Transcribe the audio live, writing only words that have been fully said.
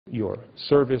your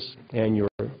service and your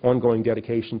ongoing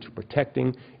dedication to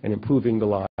protecting and improving the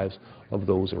lives of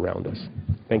those around us.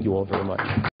 Thank you all very much.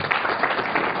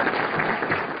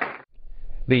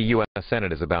 The U.S.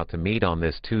 Senate is about to meet on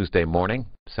this Tuesday morning.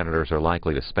 Senators are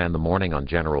likely to spend the morning on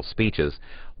general speeches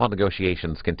while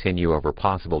negotiations continue over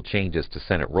possible changes to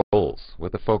Senate rules,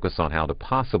 with a focus on how to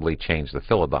possibly change the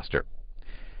filibuster.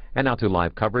 And now to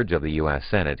live coverage of the U.S.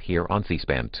 Senate here on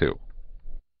C-SPAN 2.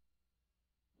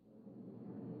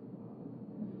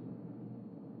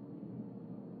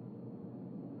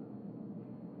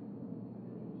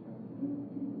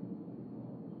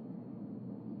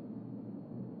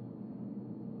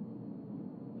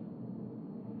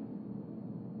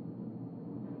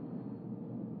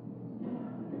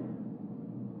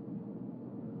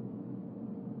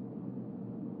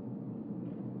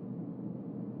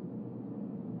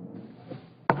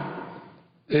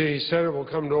 The Senate will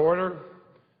come to order.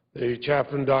 The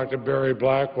chaplain, Dr. Barry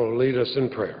Black, will lead us in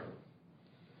prayer.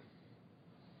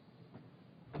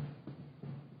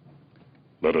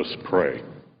 Let us pray.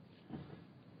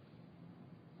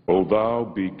 O thou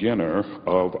beginner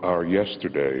of our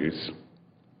yesterdays,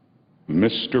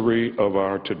 mystery of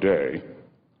our today,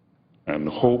 and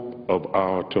hope of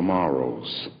our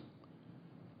tomorrows,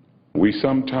 we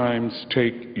sometimes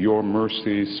take your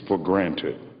mercies for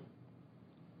granted.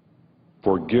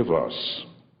 Forgive us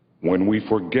when we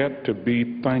forget to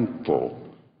be thankful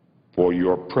for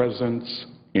your presence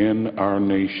in our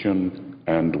nation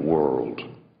and world.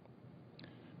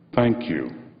 Thank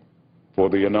you for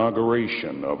the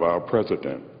inauguration of our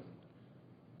president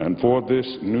and for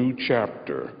this new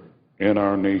chapter in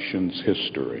our nation's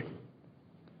history.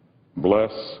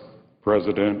 Bless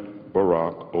President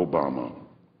Barack Obama.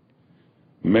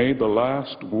 May the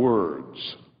last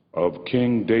words of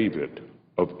King David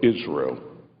of Israel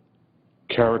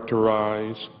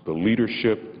characterize the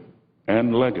leadership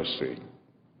and legacy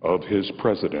of his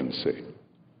presidency.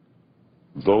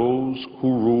 Those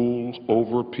who rule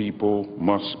over people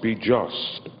must be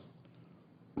just,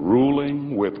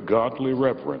 ruling with godly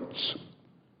reverence,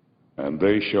 and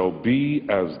they shall be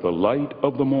as the light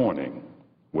of the morning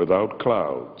without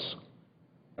clouds,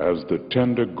 as the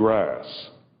tender grass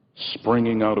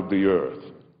springing out of the earth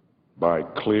by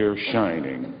clear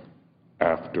shining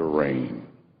after rain.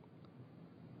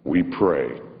 We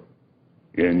pray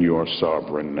in your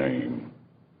sovereign name.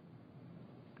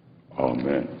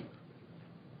 Amen.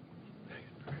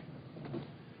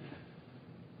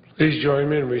 Please join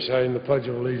me in reciting the Pledge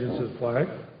of Allegiance to the flag.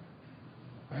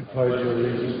 I pledge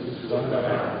allegiance to the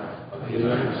flag of the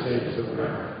United States of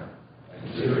America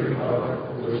and to the republic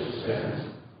for which it stands,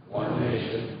 one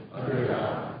nation, under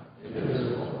God,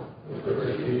 indivisible, with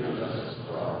liberty and justice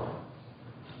for all.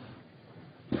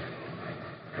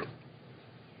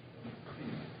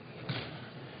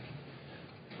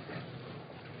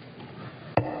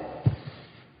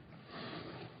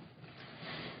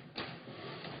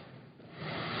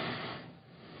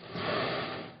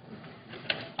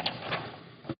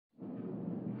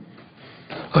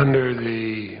 Under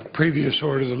the previous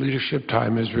order, the leadership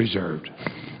time is reserved.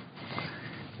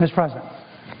 Mr. President.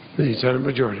 The Senate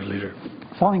Majority Leader.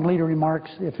 Following leader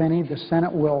remarks, if any, the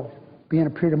Senate will be in a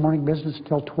period of morning business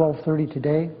until 12:30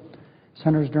 today.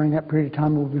 Senators during that period of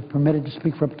time will be permitted to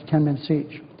speak for up to 10 minutes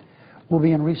each. We'll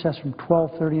be in recess from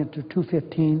 12:30 until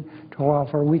 2:15 to allow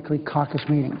for our weekly caucus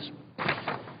meetings.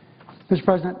 Mr.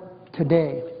 President,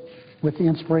 today, with the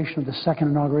inspiration of the second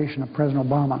inauguration of President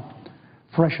Obama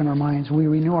fresh in our minds, we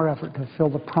renew our effort to fulfill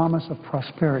the promise of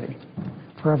prosperity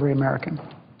for every American.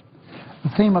 The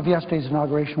theme of yesterday's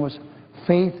inauguration was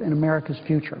faith in America's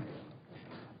future.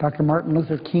 Dr. Martin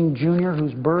Luther King, Jr.,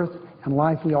 whose birth and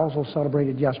life we also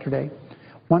celebrated yesterday,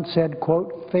 once said,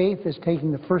 quote, "Faith is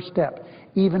taking the first step,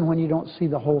 even when you don't see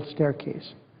the whole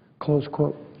staircase," close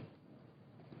quote.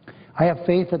 I have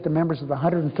faith that the members of the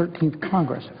 113th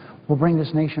Congress will bring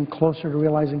this nation closer to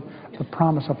realizing the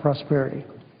promise of prosperity.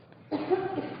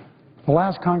 The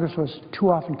last Congress was too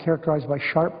often characterized by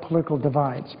sharp political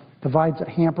divides that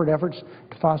hampered efforts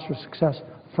to foster success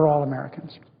for all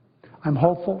Americans. I'm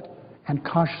hopeful and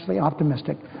cautiously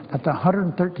optimistic that the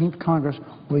 113th Congress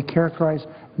will be characterized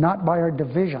not by our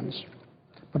divisions,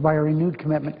 but by our renewed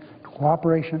commitment to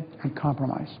cooperation and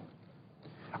compromise.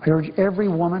 I urge every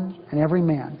woman and every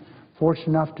man fortunate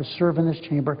enough to serve in this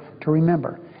chamber to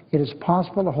remember it is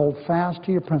possible to hold fast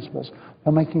to your principles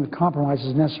while making the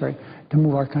compromises necessary to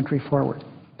move our country forward.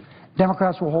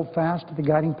 Democrats will hold fast to the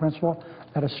guiding principle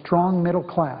that a strong middle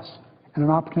class and an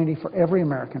opportunity for every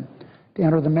American to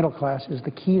enter the middle class is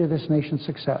the key to this nation's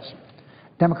success.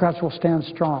 Democrats will stand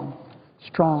strong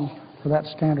for that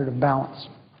standard of balance.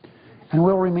 And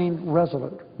we'll remain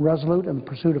resolute in the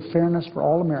pursuit of fairness for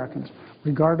all Americans,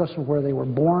 regardless of where they were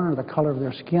born or the color of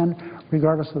their skin,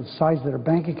 regardless of the size of their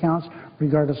bank accounts,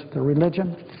 regardless of their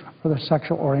religion or their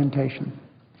sexual orientation.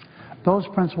 Those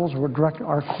principles will direct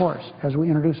our course as we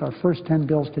introduce our first 10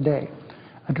 bills today,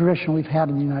 a tradition we've had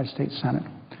in the United States Senate.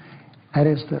 That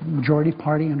is, the majority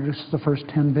party introduces the first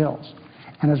 10 bills.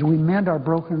 And as we mend our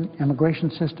broken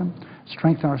immigration system,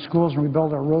 strengthen our schools, and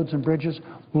rebuild our roads and bridges,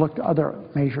 we'll look to other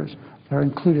measures that are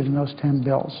included in those 10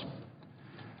 bills.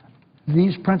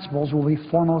 These principles will be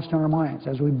foremost in our minds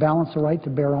as we balance the right to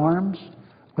bear arms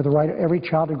with the right of every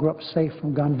child to grow up safe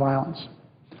from gun violence.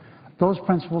 Those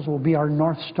principles will be our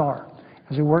North Star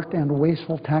as we work to end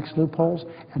wasteful tax loopholes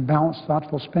and balance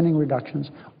thoughtful spending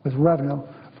reductions with revenue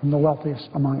from the wealthiest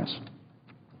among us.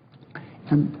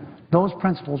 And those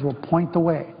principles will point the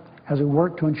way as we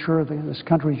work to ensure that this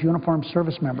country's uniformed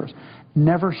service members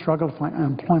never struggle to find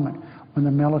employment when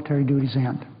their military duties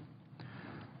end.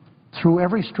 Through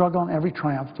every struggle and every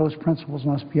triumph, those principles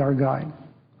must be our guide.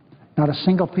 Not a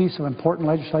single piece of important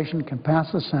legislation can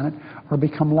pass the Senate or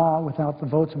become law without the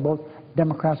votes of both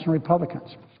Democrats and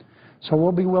Republicans. So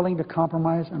we'll be willing to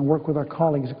compromise and work with our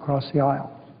colleagues across the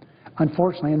aisle.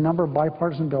 Unfortunately, a number of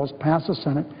bipartisan bills passed the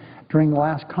Senate during the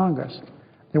last Congress.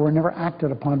 They were never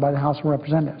acted upon by the House of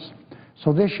Representatives.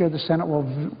 So this year, the Senate will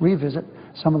revisit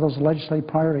some of those legislative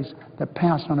priorities that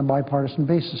passed on a bipartisan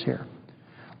basis here.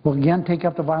 We'll again take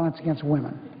up the violence against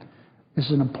women. This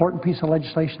is an important piece of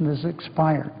legislation that has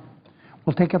expired.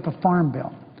 We'll take up the Farm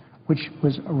Bill, which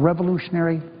was a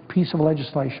revolutionary piece of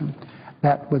legislation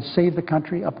that would save the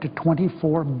country up to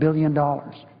 $24 billion.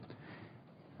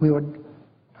 We would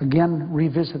again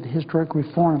revisit the historic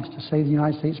reforms to save the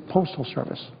United States Postal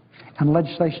Service and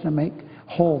legislation to make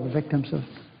whole the victims of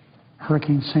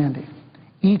Hurricane Sandy.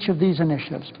 Each of these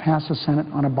initiatives passed the Senate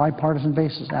on a bipartisan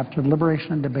basis after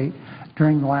deliberation and debate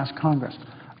during the last Congress,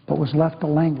 but was left to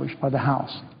languish by the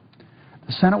House.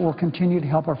 The Senate will continue to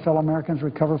help our fellow Americans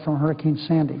recover from Hurricane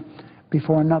Sandy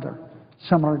before another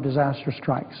similar disaster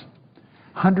strikes.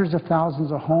 Hundreds of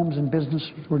thousands of homes and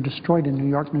businesses were destroyed in New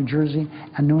York, New Jersey,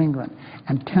 and New England,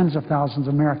 and tens of thousands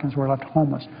of Americans were left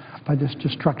homeless by this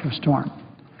destructive storm.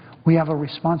 We have a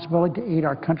responsibility to aid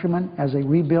our countrymen as they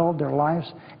rebuild their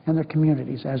lives and their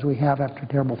communities, as we have after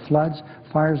terrible floods,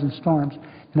 fires, and storms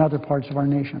in other parts of our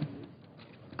nation.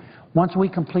 Once we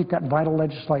complete that vital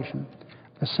legislation,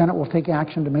 the Senate will take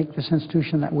action to make this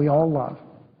institution that we all love,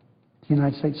 the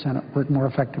United States Senate, work more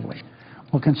effectively.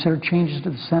 We'll consider changes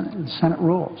to the Senate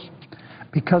rules.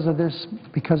 Because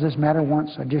this matter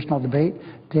warrants additional debate,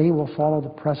 today we'll follow the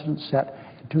precedent set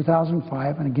in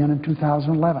 2005 and again in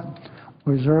 2011.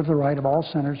 We reserve the right of all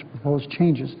senators to propose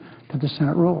changes to the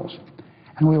Senate rules.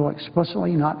 And we will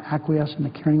explicitly not acquiesce in the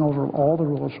carrying over of all the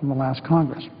rules from the last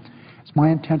Congress. It's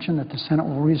my intention that the Senate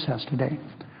will recess today,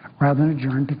 rather than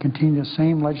adjourn, to continue the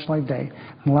same legislative day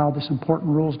and allow this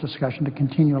important rules discussion to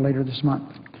continue later this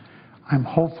month. I'm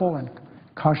hopeful and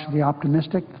cautiously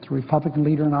optimistic that the Republican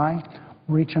leader and I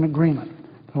will reach an agreement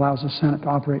that allows the Senate to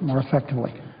operate more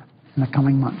effectively in the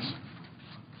coming months.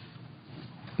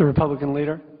 The Republican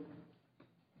leader.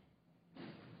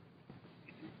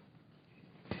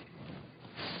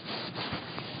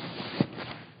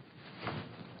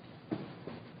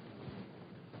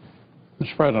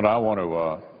 Mr. President, I want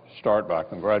to start by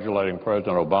congratulating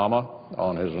President Obama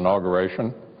on his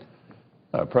inauguration.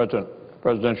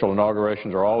 Presidential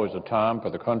inaugurations are always a time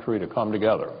for the country to come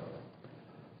together.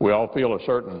 We all feel a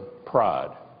certain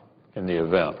pride in the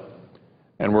event,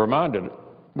 and we're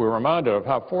reminded of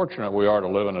how fortunate we are to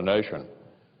live in a nation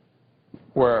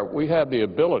where we have the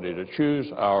ability to choose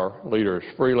our leaders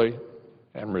freely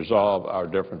and resolve our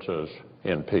differences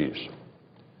in peace.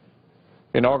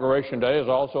 Inauguration Day is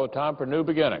also a time for new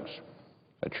beginnings,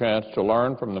 a chance to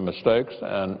learn from the mistakes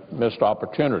and missed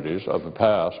opportunities of the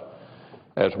past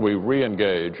as we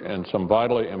re-engage in some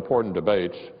vitally important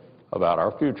debates about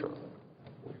our future.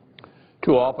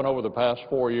 Too often over the past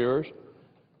 4 years,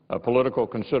 political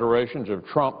considerations have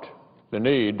trumped the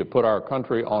need to put our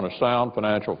country on a sound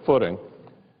financial footing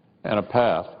and a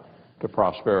path to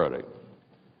prosperity.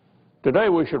 Today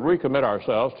we should recommit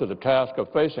ourselves to the task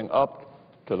of facing up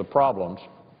to the problems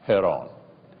head-on.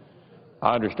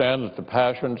 I understand that the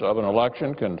passions of an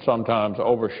election can sometimes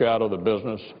overshadow the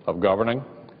business of governing,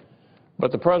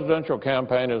 but the presidential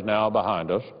campaign is now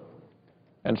behind us,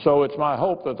 and so it's my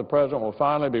hope that the President will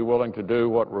finally be willing to do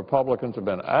what Republicans have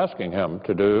been asking him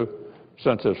to do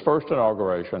since his first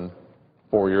inauguration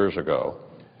 4 years ago,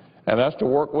 and that's to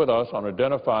work with us on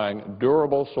identifying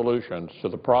durable solutions to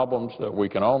the problems that we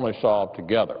can only solve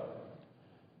together.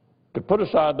 to put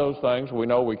aside those things we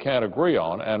know we can't agree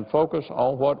on and focus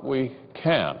on what we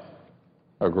can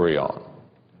agree on.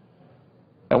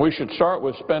 And we should start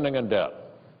with spending and debt,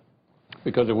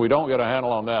 because if we don't get a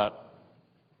handle on that,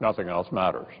 nothing else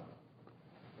matters.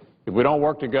 If we don't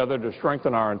work together to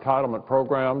strengthen our entitlement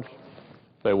programs,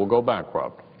 they will go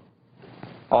bankrupt.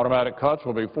 Automatic cuts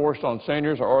will be forced on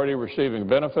seniors already receiving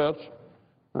benefits,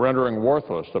 rendering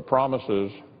worthless the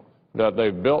promises that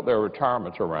they've built their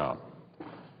retirements around.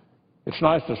 It's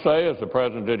nice to say, as the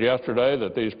President did yesterday,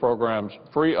 that these programs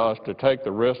free us to take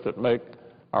the risks that make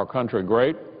our country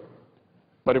great.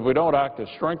 But if we don't act to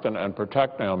strengthen and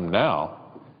protect them now,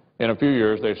 in a few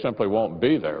years they simply won't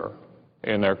be there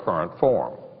in their current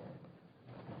form.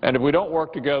 And if we don't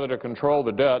work together to control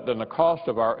the debt, then the cost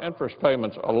of our interest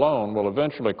payments alone will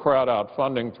eventually crowd out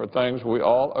funding for things we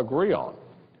all agree on,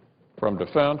 from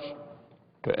defense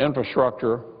to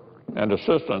infrastructure and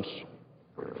assistance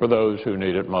for those who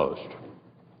need it most.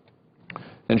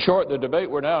 In short, the debate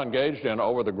we're now engaged in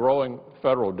over the growing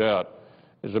federal debt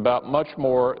is about much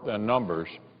more than numbers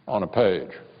on a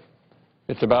page.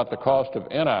 It's about the cost of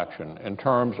inaction in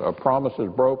terms of promises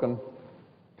broken,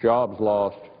 jobs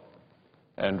lost,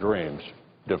 and dreams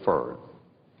deferred.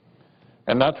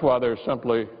 And that's why there's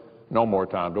simply no more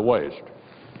time to waste.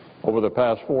 Over the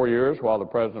past 4 years, while the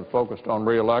President focused on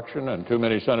re-election and too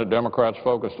many Senate Democrats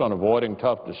focused on avoiding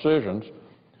tough decisions,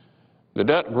 the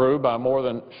debt grew by more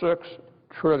than $6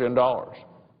 trillion.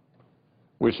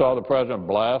 We saw the President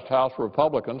blast House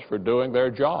Republicans for doing their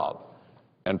job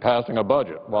and passing a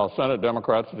budget, while Senate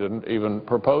Democrats didn't even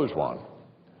propose one.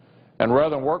 And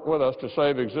rather than work with us to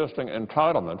save existing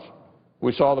entitlements,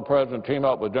 we saw the President team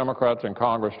up with Democrats in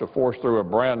Congress to force through a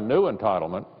brand new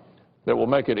entitlement that will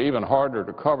make it even harder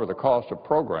to cover the cost of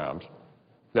programs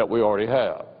that we already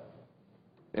have.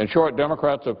 In short,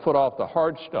 Democrats have put off the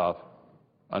hard stuff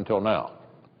until now,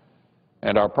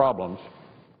 and our problems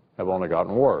have only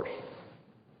gotten worse.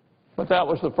 But that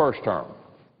was the first term.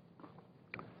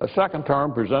 A second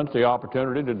term presents the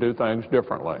opportunity to do things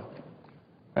differently.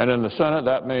 And in the Senate,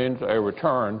 that means a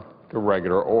return to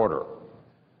regular order.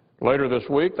 Later this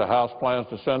week, the House plans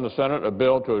to send the Senate a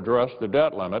bill to address the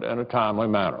debt limit in a timely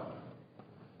manner.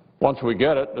 Once we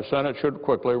get it, the Senate should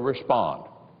quickly respond.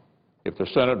 If the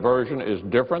Senate version is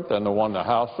different than the one the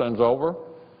House sends over,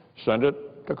 send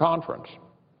it to conference.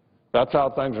 That's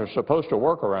how things are supposed to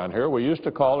work around here. We used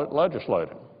to call it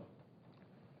legislating.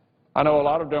 I know a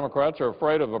lot of Democrats are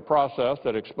afraid of a process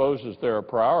that exposes their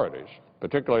priorities,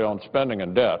 particularly on spending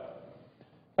and debt.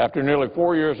 After nearly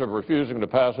 4 years of refusing to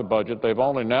pass a budget, they've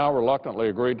only now reluctantly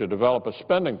agreed to develop a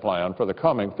spending plan for the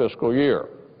coming fiscal year.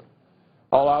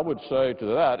 All I would say to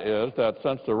that is that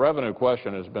since the revenue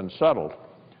question has been settled,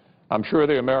 I'm sure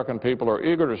the American people are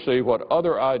eager to see what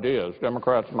other ideas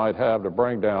Democrats might have to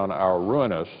bring down our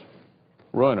ruinous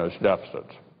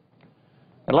deficits.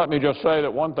 And let me just say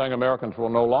that one thing Americans will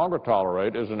no longer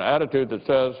tolerate is an attitude that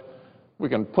says we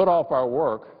can put off our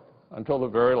work until the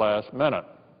very last minute.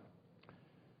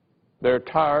 They're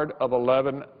tired of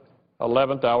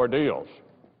 11th-hour deals.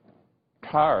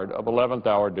 Tired of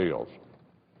 11th-hour deals.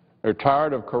 They're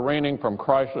tired of careening from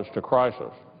crisis to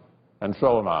crisis, and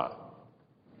so am I.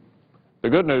 The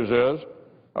good news is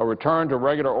a return to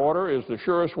regular order is the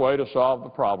surest way to solve the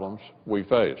problems we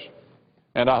face.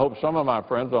 And I hope some of my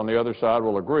friends on the other side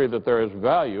will agree that there is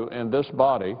value in this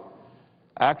body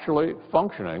actually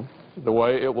functioning the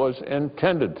way it was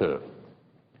intended to.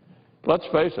 Let's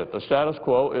face it, the status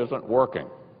quo isn't working.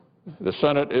 The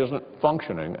Senate isn't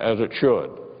functioning as it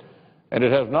should. And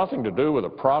it has nothing to do with a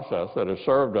process that has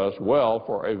served us well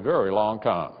for a very long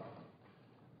time.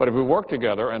 But if we work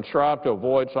together and strive to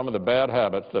avoid some of the bad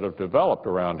habits that have developed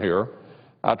around here,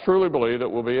 I truly believe that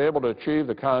we'll be able to achieve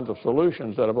the kinds of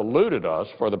solutions that have eluded us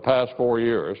for the past 4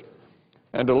 years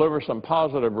and deliver some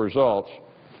positive results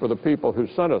for the people who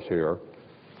sent us here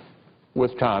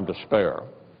with time to spare.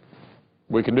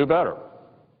 We can do better.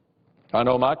 I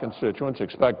know my constituents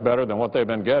expect better than what they've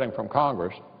been getting from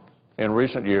Congress in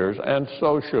recent years, and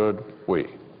so should we.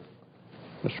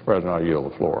 Mr. President, I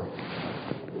yield the floor.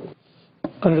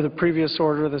 Under the previous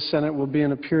order, the Senate will be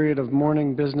in a period of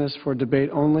morning business for debate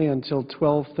only until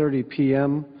 12:30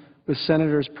 p.m., with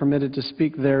senators permitted to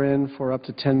speak therein for up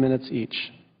to 10 minutes each.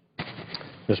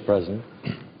 Mr. President.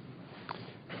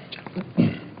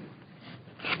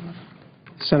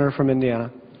 Senator from Indiana.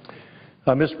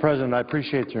 Mr. President, I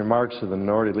appreciate the remarks of the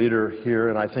minority leader here,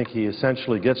 and I think he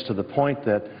essentially gets to the point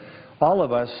that all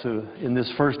of us in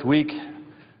this first week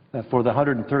for the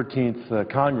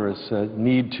 113th Congress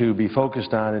need to be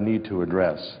focused on and need to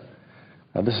address.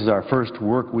 This is our first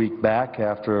work week back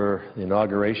after the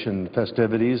inauguration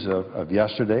festivities of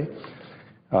yesterday.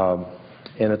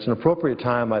 And it's an appropriate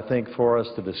time, I think, for us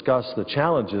to discuss the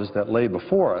challenges that lay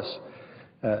before us,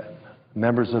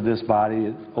 members of this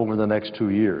body, over the next 2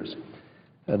 years.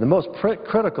 The most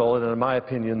critical, and in my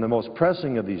opinion, the most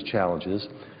pressing of these challenges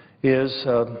is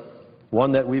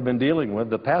one that we've been dealing with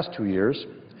the past 2 years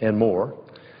and more,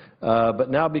 but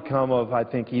now become of, I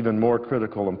think, even more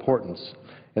critical importance,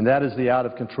 and that is the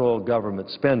out-of-control government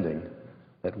spending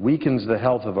that weakens the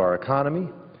health of our economy,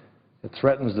 it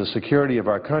threatens the security of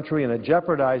our country, and it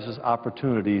jeopardizes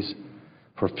opportunities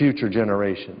for future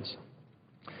generations.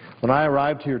 When I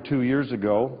arrived here 2 years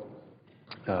ago,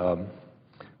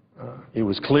 it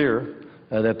was clear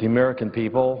that the American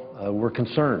people were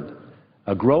concerned,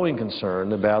 a growing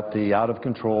concern about the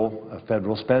out-of-control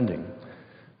federal spending.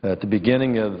 At the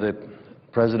beginning of the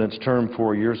President's term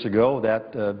 4 years ago,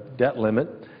 that debt limit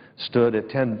stood at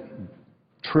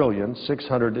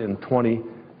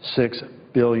 $10,626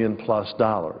 billion plus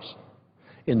dollars.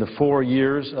 In the 4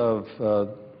 years of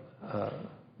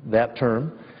that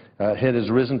term, it has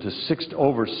risen to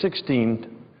over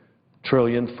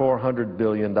 $16,400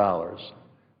 billion,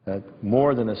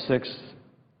 more than a $6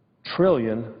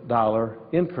 trillion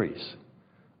increase.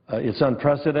 It's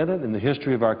unprecedented in the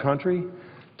history of our country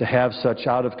to have such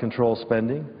out-of-control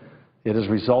spending. It has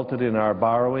resulted in our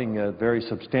borrowing a very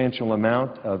substantial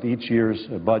amount of each year's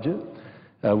budget,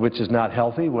 which is not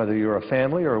healthy, whether you're a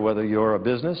family or whether you're a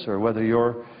business or whether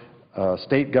you're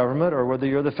state government or whether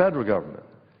you're the federal government.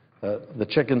 The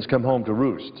chickens come home to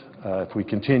roost if we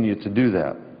continue to do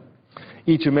that.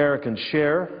 Each American's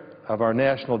share of our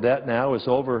national debt now is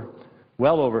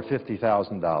well over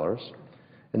 $50,000,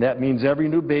 and that means every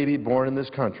new baby born in this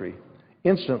country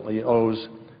instantly owes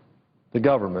the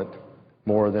government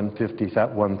more than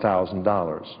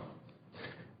 $51,000.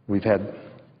 We've had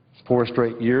 4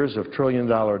 straight years of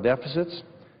trillion-dollar deficits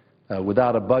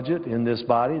without a budget in this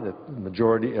body.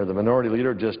 The minority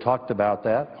leader just talked about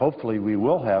that. Hopefully we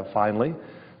will have finally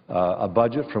a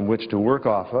budget from which to work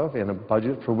off of, and a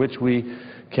budget for which we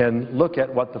can look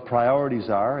at what the priorities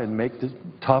are and make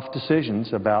tough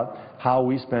decisions about how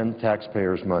we spend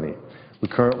taxpayers' money. We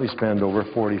currently spend over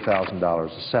 $40,000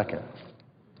 a second.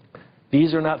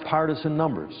 These are not partisan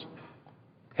numbers,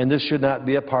 and this should not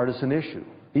be a partisan issue.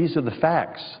 These are the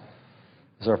facts.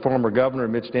 As our former governor,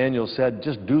 Mitch Daniels, said,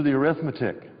 just do the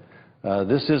arithmetic.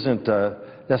 This isn't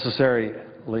necessarily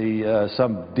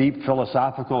some deep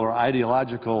philosophical or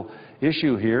ideological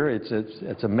issue here.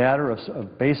 It's a matter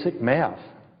of basic math.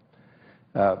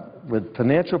 With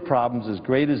financial problems as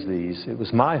great as these, it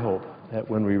was my hope that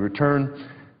when we return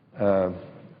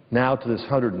now to this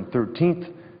 113th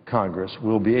Congress,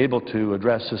 we'll be able to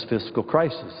address this fiscal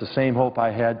crisis, the same hope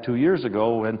I had 2 years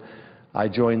ago when I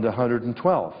joined the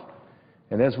 112th.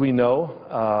 And as we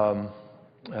know,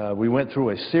 we went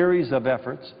through a series of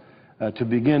efforts to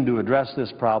begin to address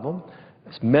this problem.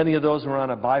 Many of those were on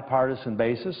a bipartisan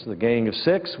basis. The Gang of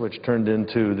Six, which turned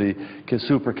into the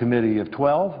Super Committee of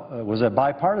 12, was a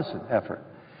bipartisan effort.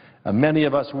 Many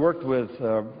of us worked with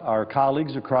our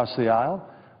colleagues across the aisle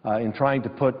in trying to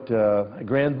put a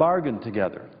grand bargain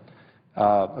together.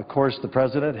 Of course, the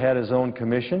President had his own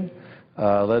commission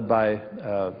led by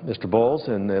Mr. Bowles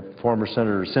and former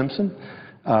Senator Simpson.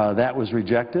 That was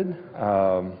rejected.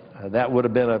 That would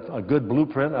have been a good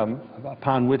blueprint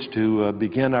upon which to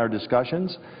begin our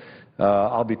discussions.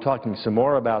 I'll be talking some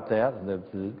more about that,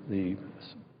 the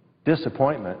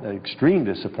disappointment, the extreme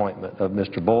disappointment of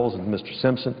Mr. Bowles and Mr.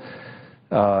 Simpson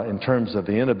in terms of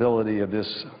the inability of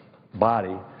this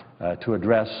body to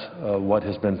address what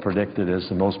has been predicted as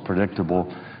the most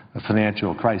predictable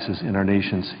financial crisis in our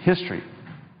nation's history.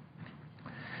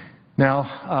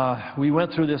 Now, we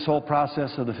went through this whole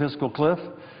process of the fiscal cliff.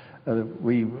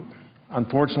 We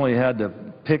unfortunately had to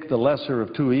pick the lesser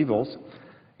of two evils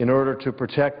in order to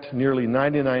protect nearly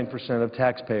 99% of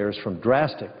taxpayers from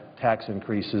drastic tax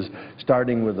increases,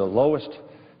 starting with the lowest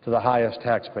to the highest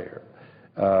taxpayer.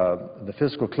 The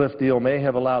fiscal cliff deal may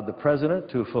have allowed the President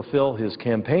to fulfill his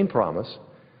campaign promise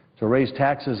to raise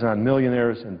taxes on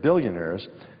millionaires and billionaires,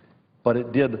 but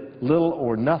it did little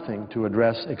or nothing to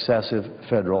address excessive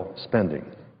federal spending.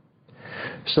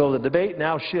 So the debate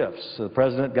now shifts. The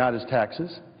President got his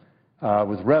taxes.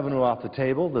 With revenue off the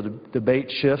table, the debate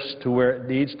shifts to where it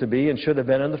needs to be and should have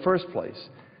been in the first place,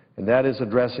 and that is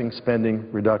addressing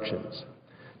spending reductions.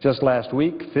 Just last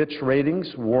week, Fitch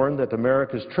Ratings warned that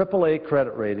America's AAA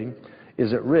credit rating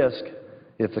is at risk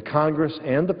if the Congress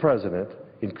and the President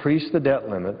increase the debt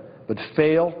limit but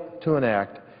fail to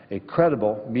enact a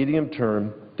credible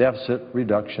medium-term deficit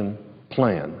reduction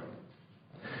plan.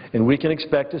 And we can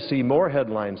expect to see more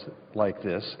headlines like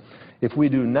this if we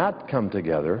do not come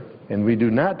together and we do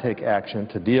not take action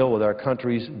to deal with our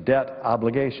country's debt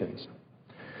obligations.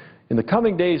 In the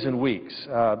coming days and weeks,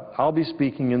 I'll be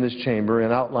speaking in this chamber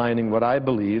and outlining what I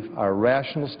believe are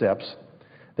rational steps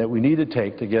that we need to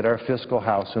take to get our fiscal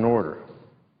house in order.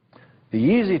 The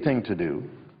easy thing to do,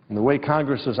 and the way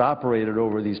Congress has operated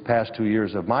over these past 2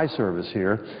 years of my service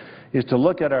here, is to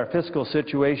look at our fiscal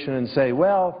situation and say,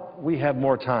 well, we have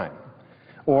more time,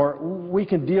 or we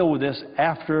can deal with this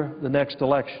after the next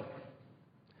election.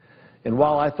 And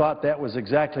while I thought that was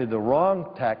exactly the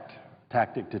wrong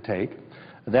tactic to take,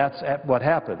 that's what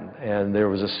happened. And there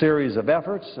was a series of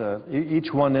efforts.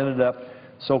 Each one ended up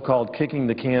so-called kicking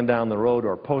the can down the road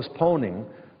or postponing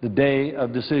the day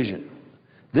of decision.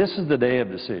 This is the day of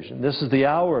decision. This is the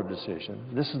hour of decision.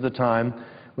 This is the time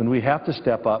when we have to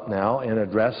step up now and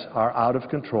address our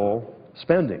out-of-control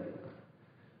spending.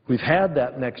 We've had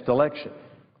that next election.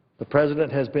 The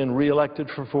President has been reelected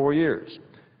for 4 years.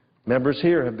 Members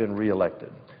here have been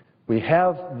reelected. We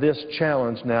have this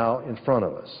challenge now in front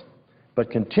of us. But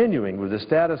continuing with the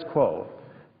status quo,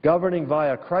 governing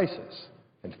via crisis,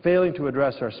 and failing to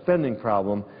address our spending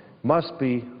problem must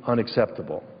be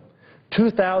unacceptable.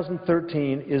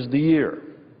 2013 is the year.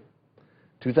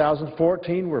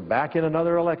 2014, we're back in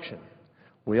another election.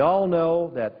 We all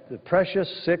know that the precious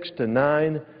 6 to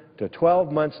 9 to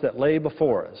 12 months that lay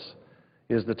before us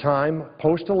is the time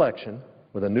post-election,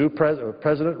 with a new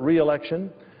president re-election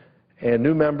and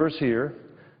new members here.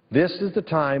 This is the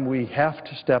time we have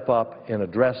to step up and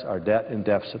address our debt and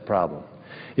deficit problem.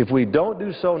 If we don't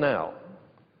do so now,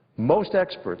 most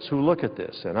experts who look at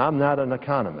this, and I'm not an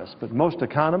economist, but most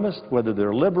economists, whether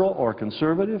they're liberal or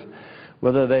conservative,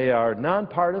 whether they are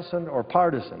nonpartisan or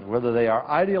partisan, whether they are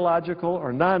ideological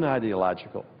or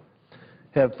non-ideological,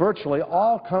 have virtually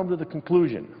all come to the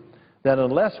conclusion that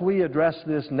unless we address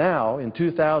this now in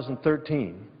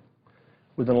 2013,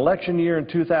 with an election year in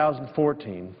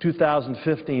 2014,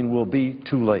 2015 will be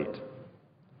too late.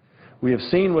 We have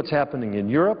seen what's happening in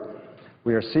Europe.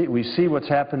 We see what's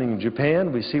happening in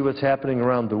Japan. We see what's happening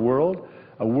around the world,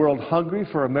 a world hungry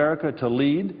for America to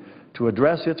lead, to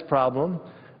address its problem,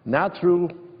 not through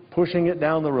pushing it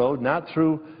down the road, not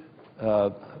through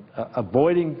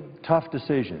avoiding tough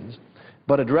decisions,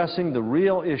 but addressing the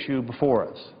real issue before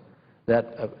us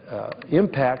that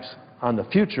impacts on the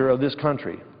future of this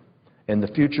country and the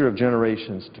future of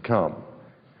generations to come.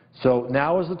 So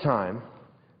now is the time,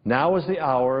 now is the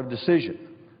hour of decision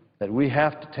that we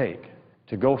have to take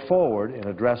to go forward and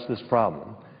address this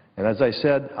problem. And as I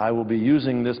said, I will be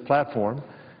using this platform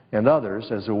and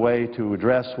others as a way to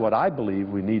address what I believe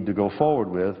we need to go forward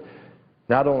with,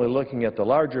 not only looking at the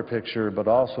larger picture, but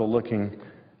also looking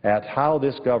at how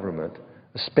this government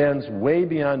spends way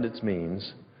beyond its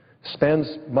means,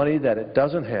 spends money that it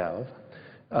doesn't have,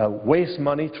 wastes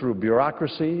money through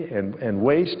bureaucracy and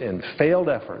waste and failed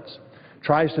efforts,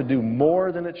 tries to do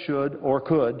more than it should or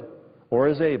could or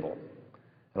is able.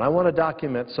 And I want to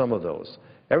document some of those.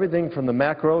 Everything from the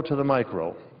macro to the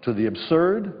micro, to the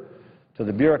absurd, to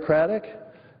the bureaucratic,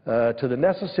 to the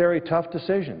necessary tough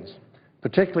decisions,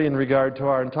 particularly in regard to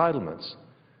our entitlements,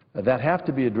 that have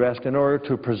to be addressed in order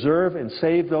to preserve and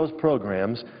save those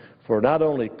programs for not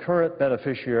only current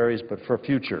beneficiaries but for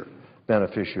future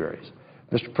beneficiaries.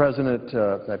 Mr. President,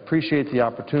 I appreciate the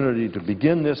opportunity to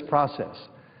begin this process,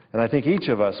 and I think each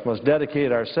of us must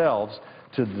dedicate ourselves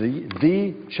to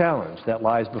the challenge that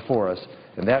lies before us,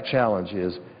 and that challenge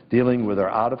is dealing with our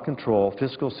out-of-control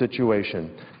fiscal situation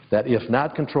that, if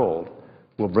not controlled,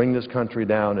 will bring this country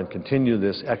down and continue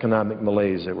this economic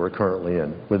malaise that we're currently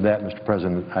in. With that, Mr.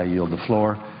 President, I yield the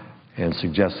floor and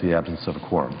suggest the absence of a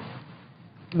quorum.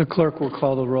 The clerk will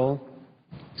call the roll.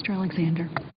 Mr. Alexander.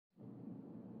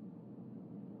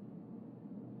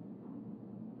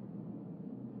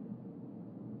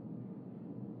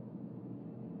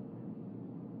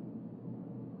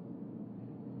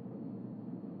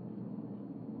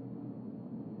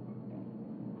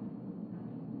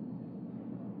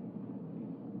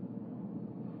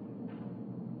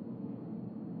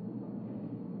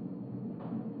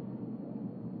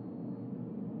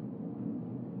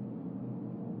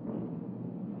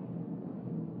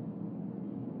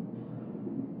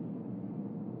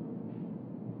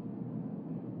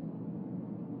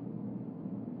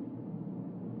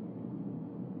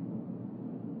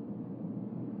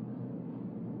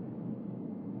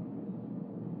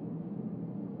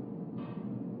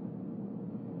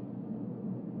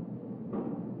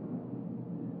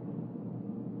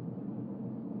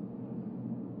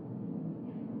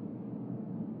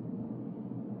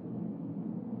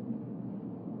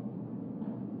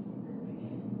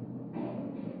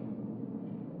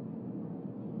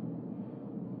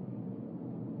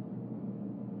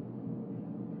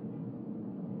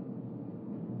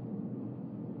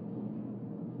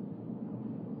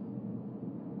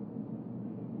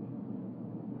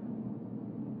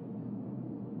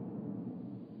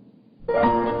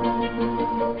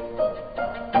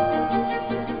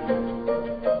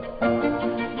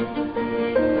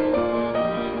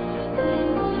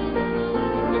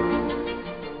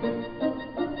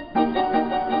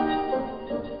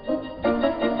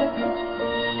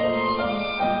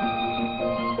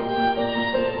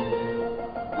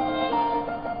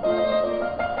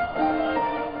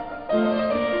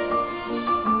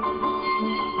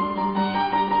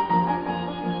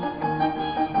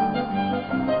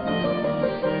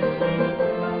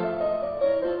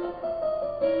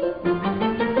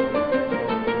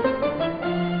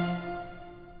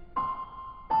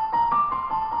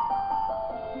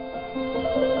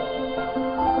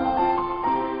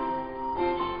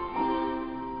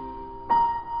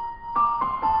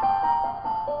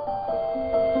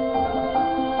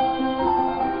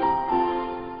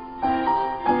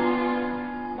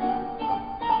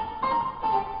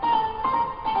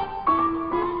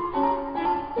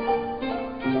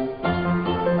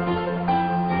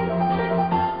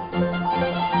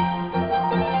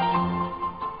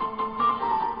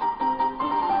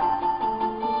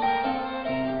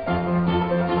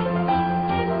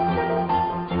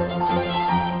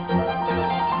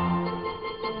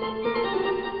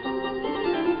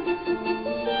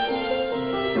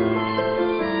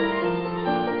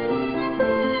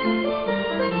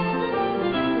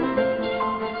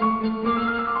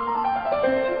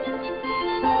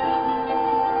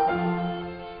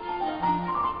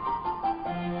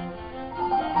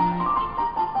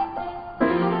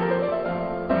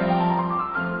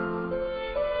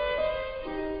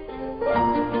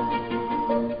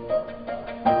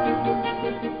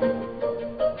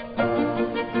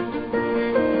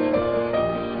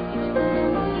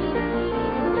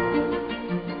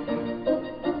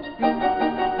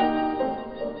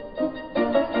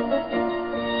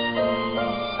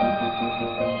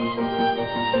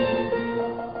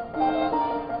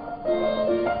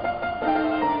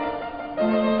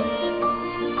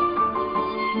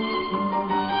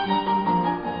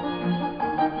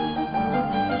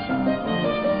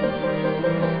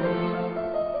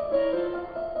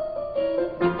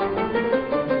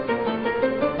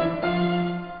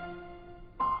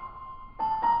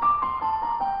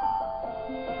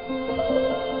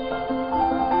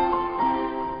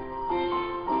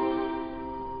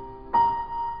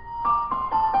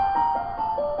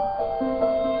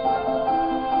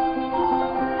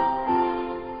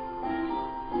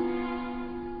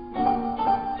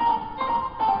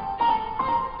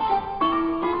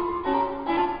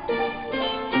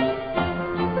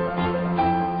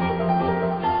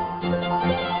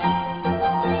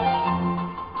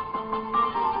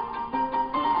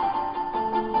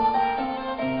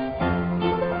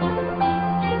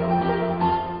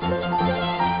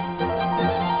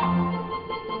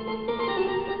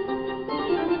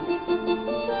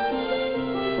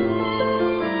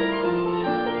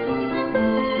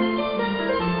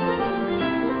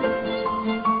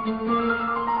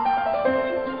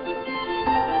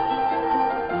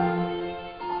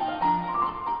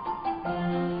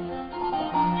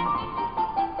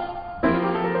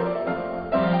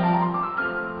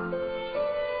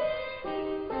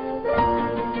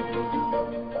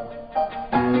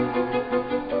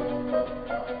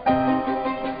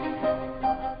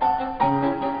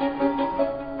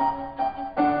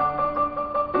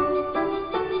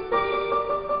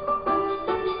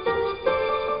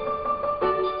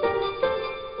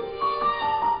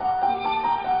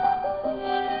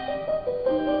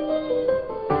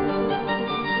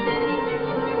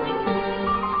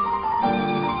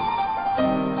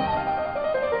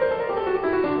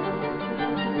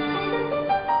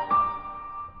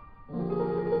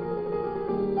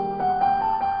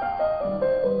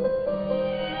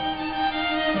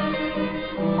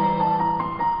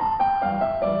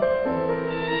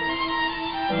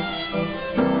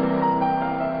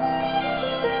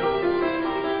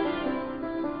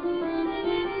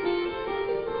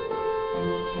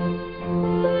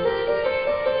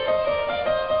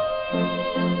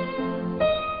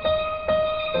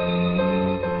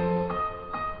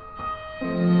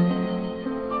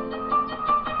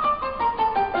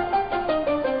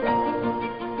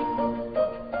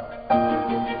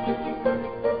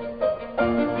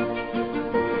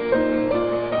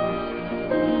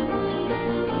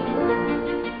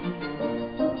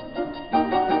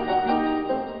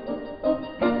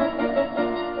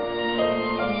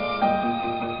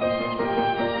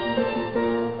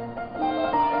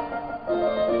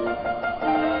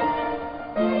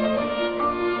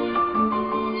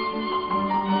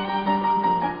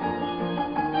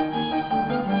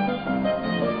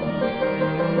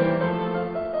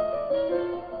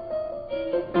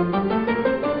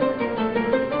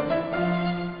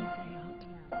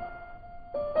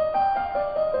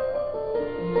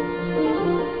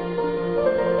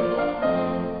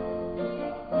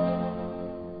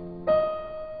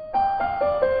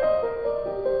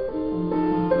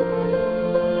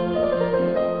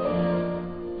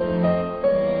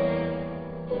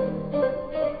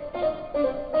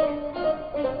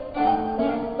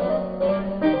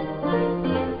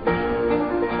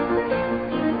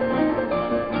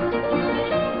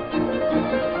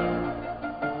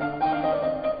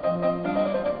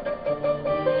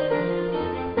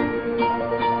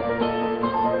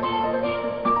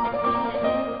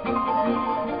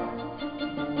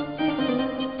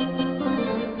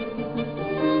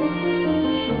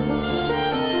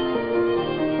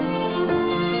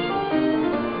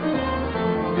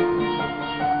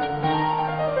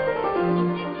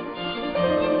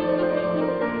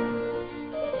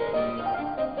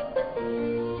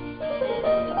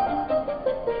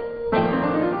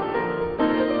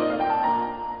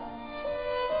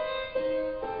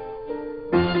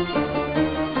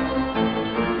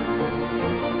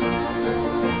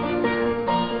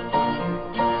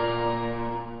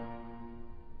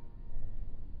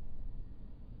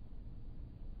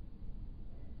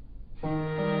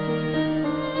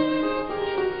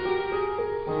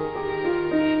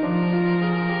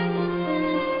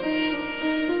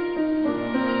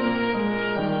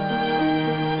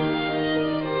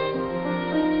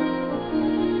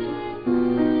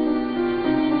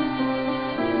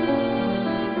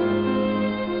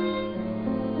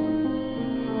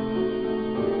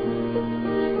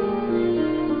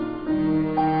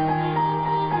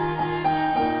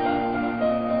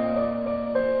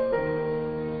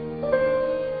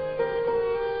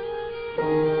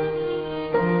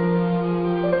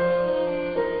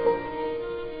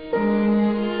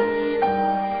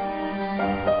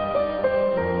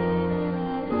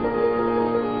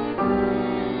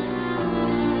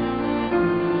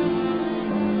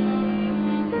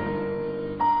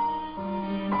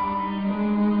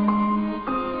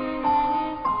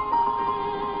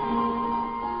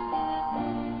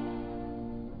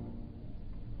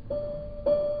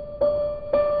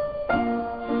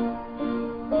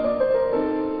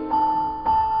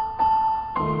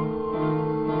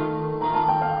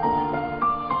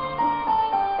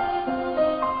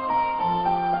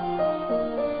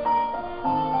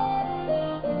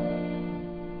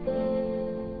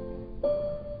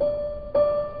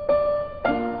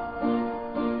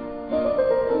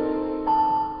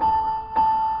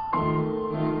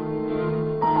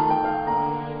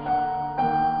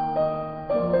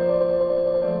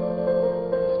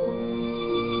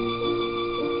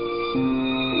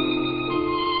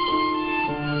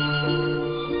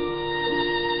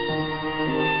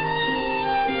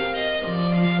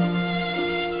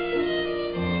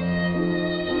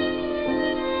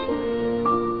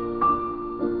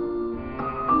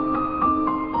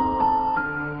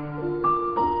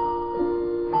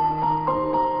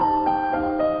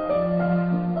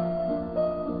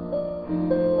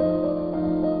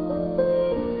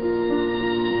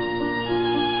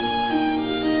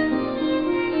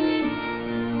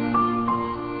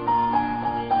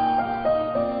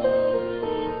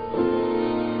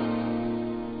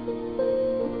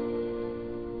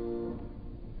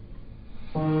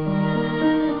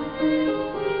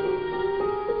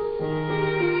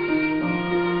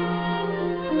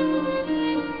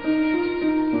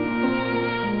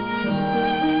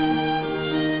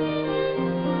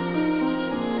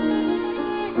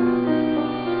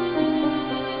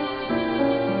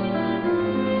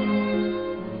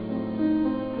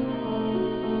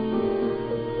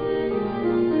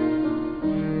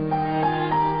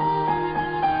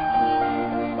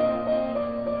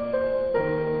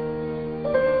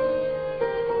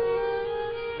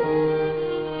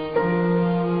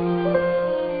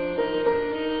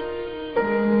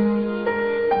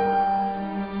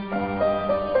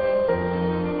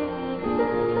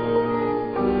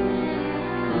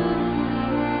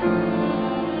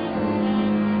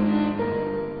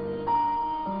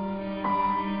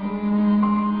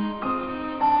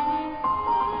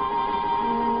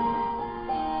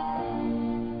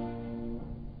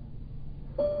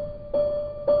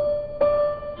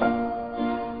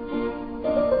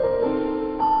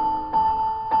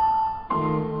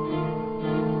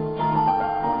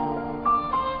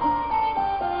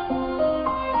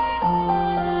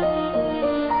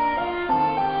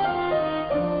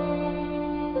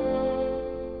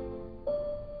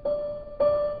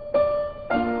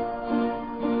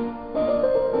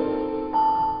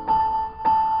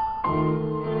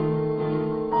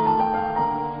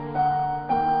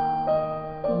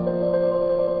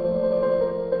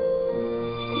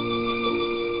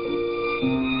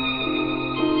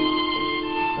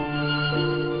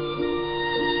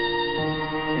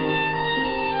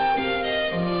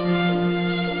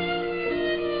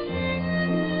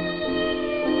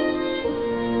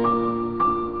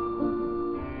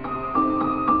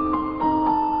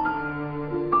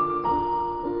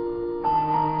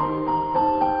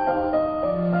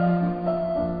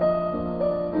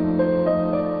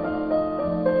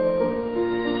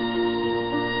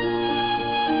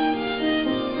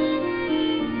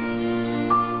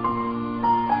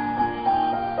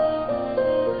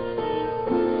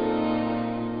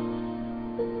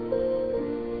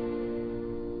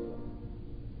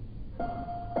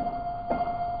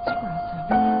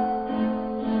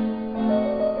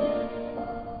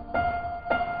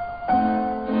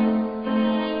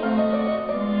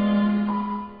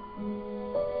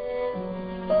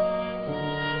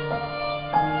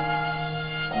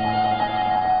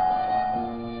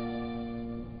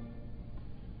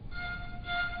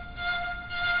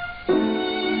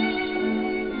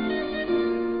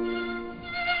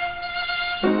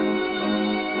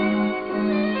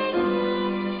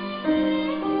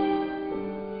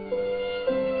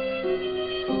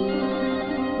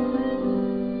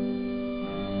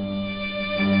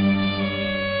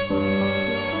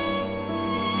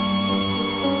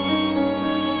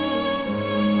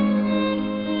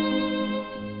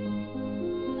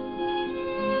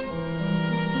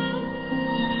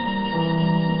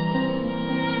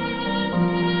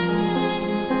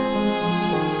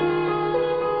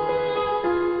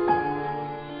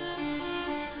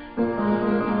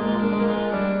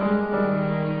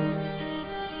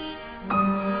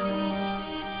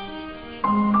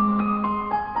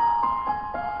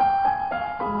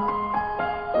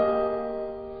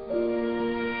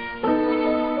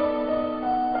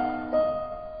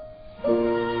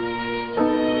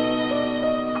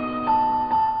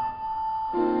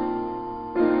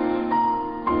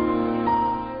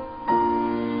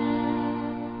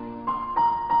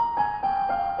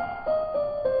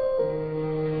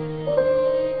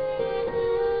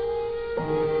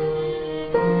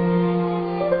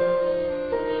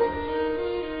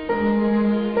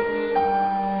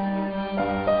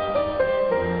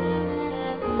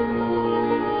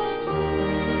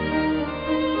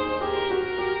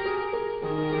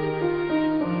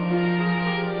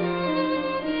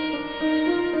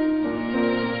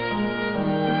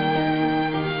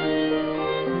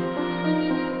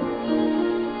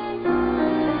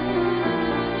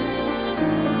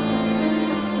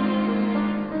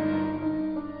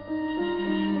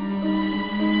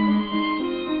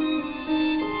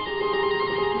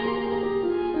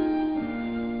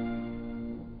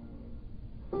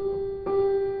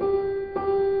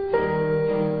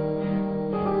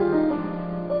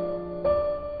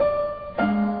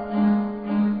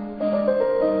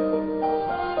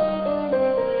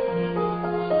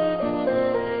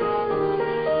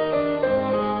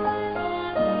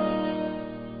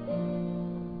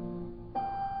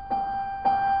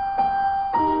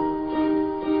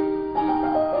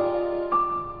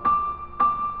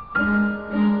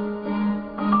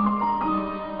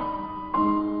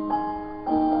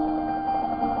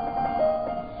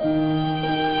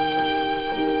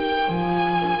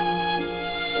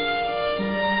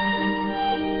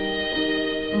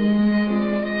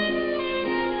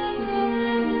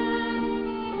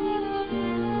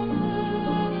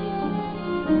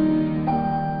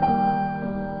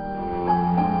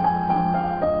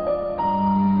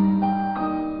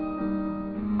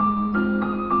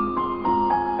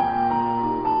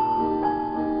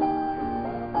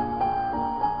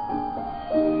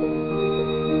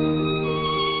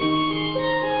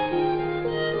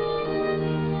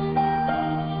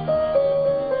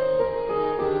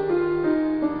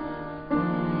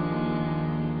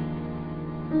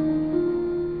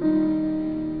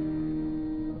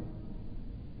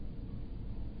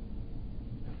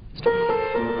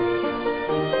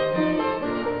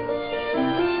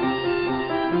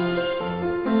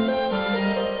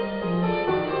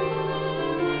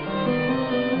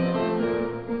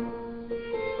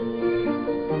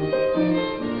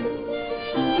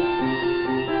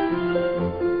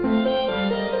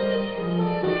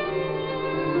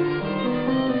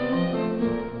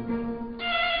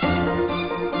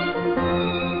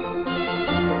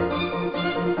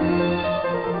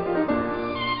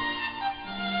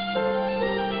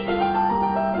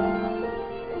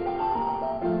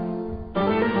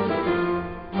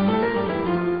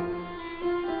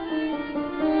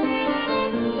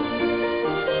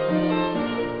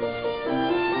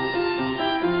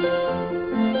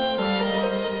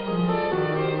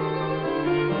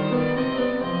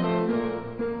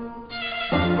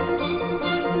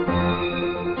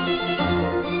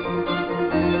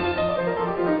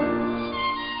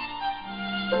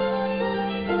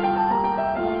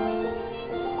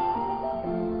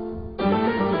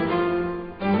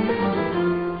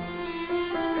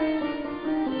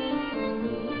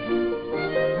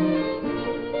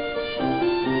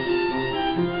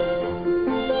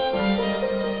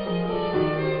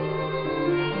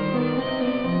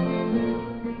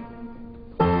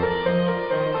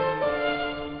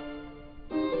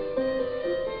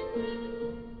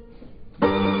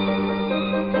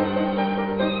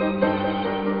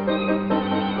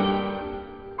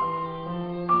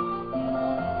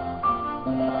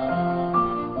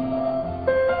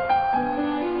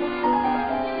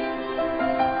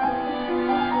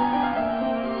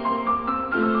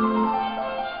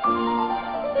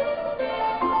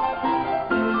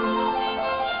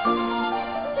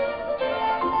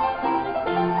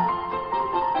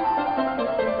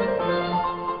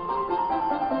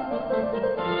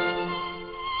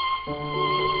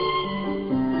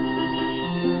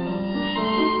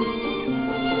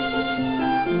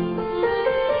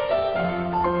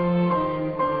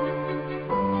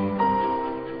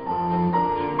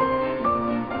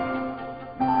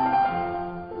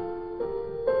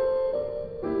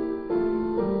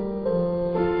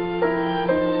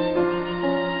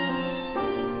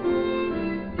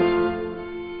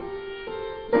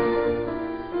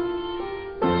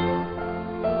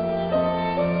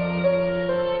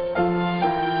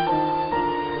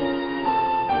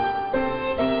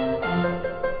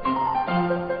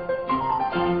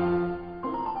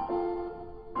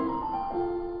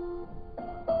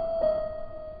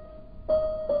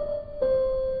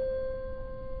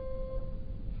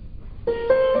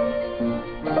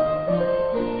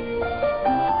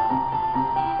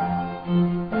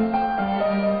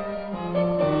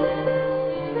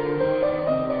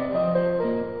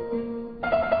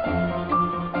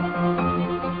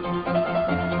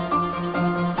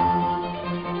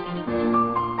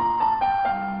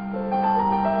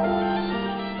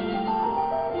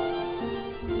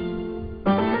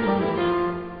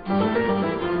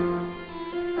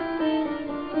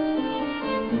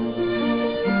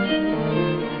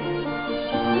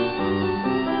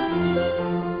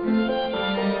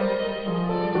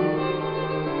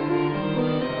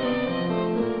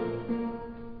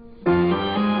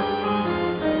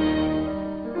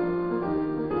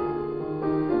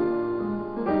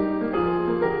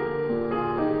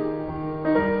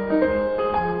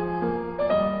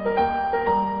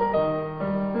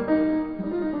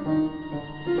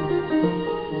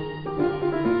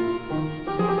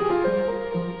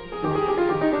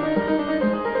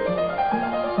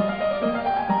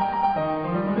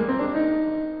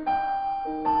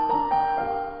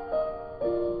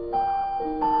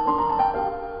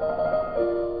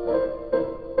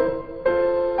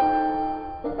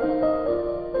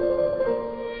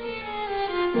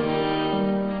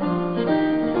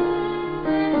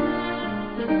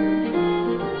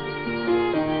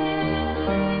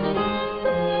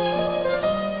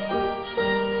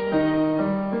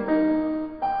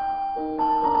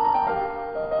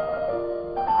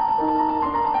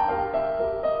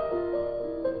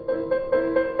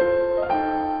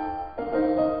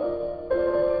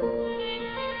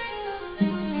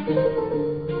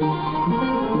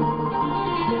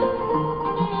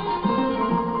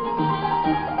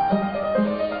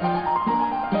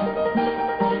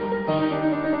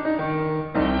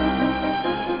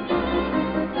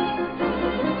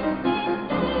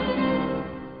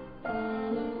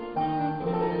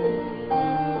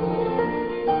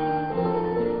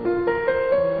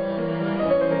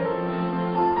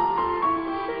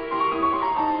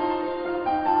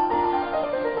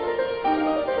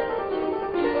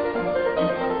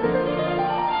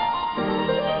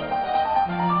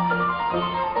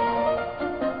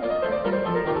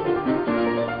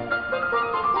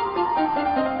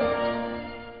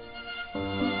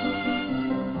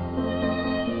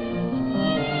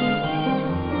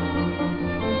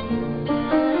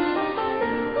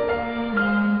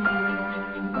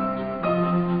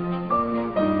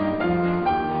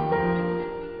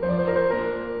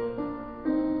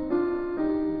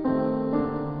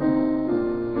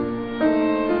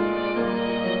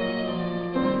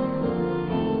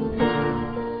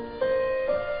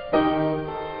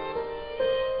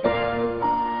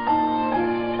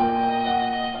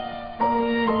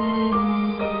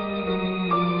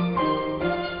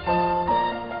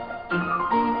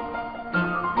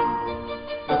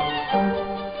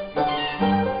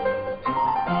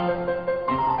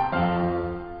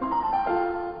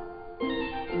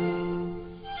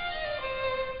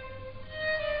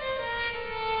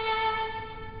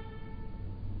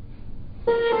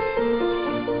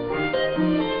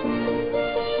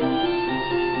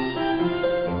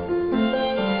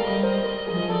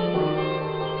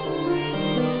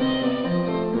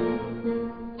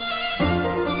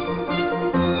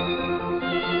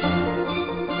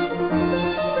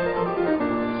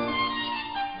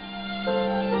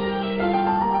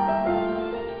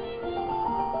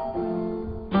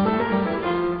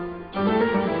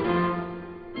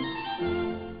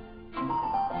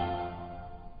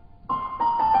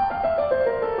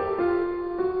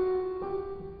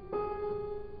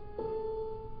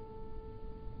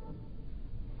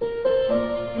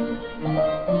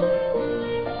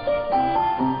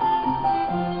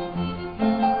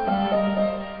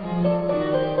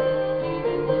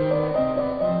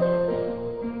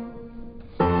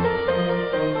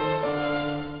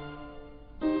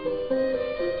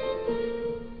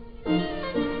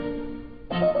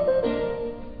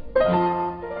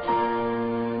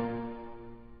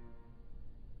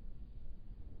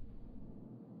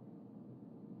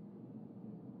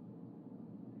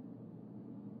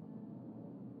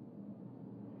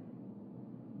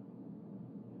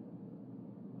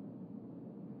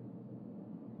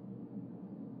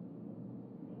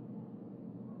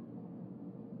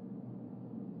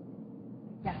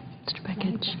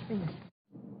 much.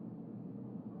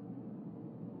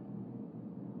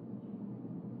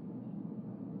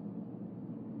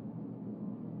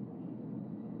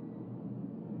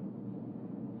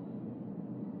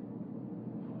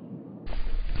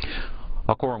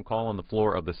 A quorum call on the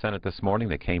floor of the Senate this morning.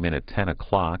 They came in at 10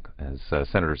 o'clock as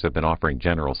senators have been offering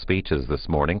general speeches this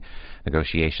morning.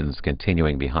 Negotiations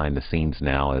continuing behind the scenes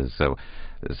now as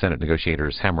Senate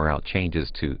negotiators hammer out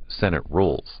changes to Senate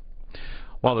rules.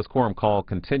 While this quorum call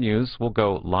continues, we'll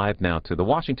go live now to the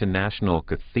Washington National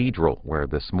Cathedral, where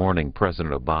this morning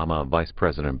President Obama, Vice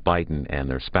President Biden, and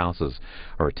their spouses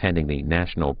are attending the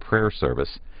national prayer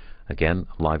service. Again,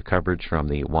 live coverage from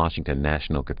the Washington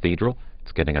National Cathedral.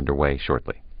 It's getting underway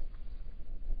shortly.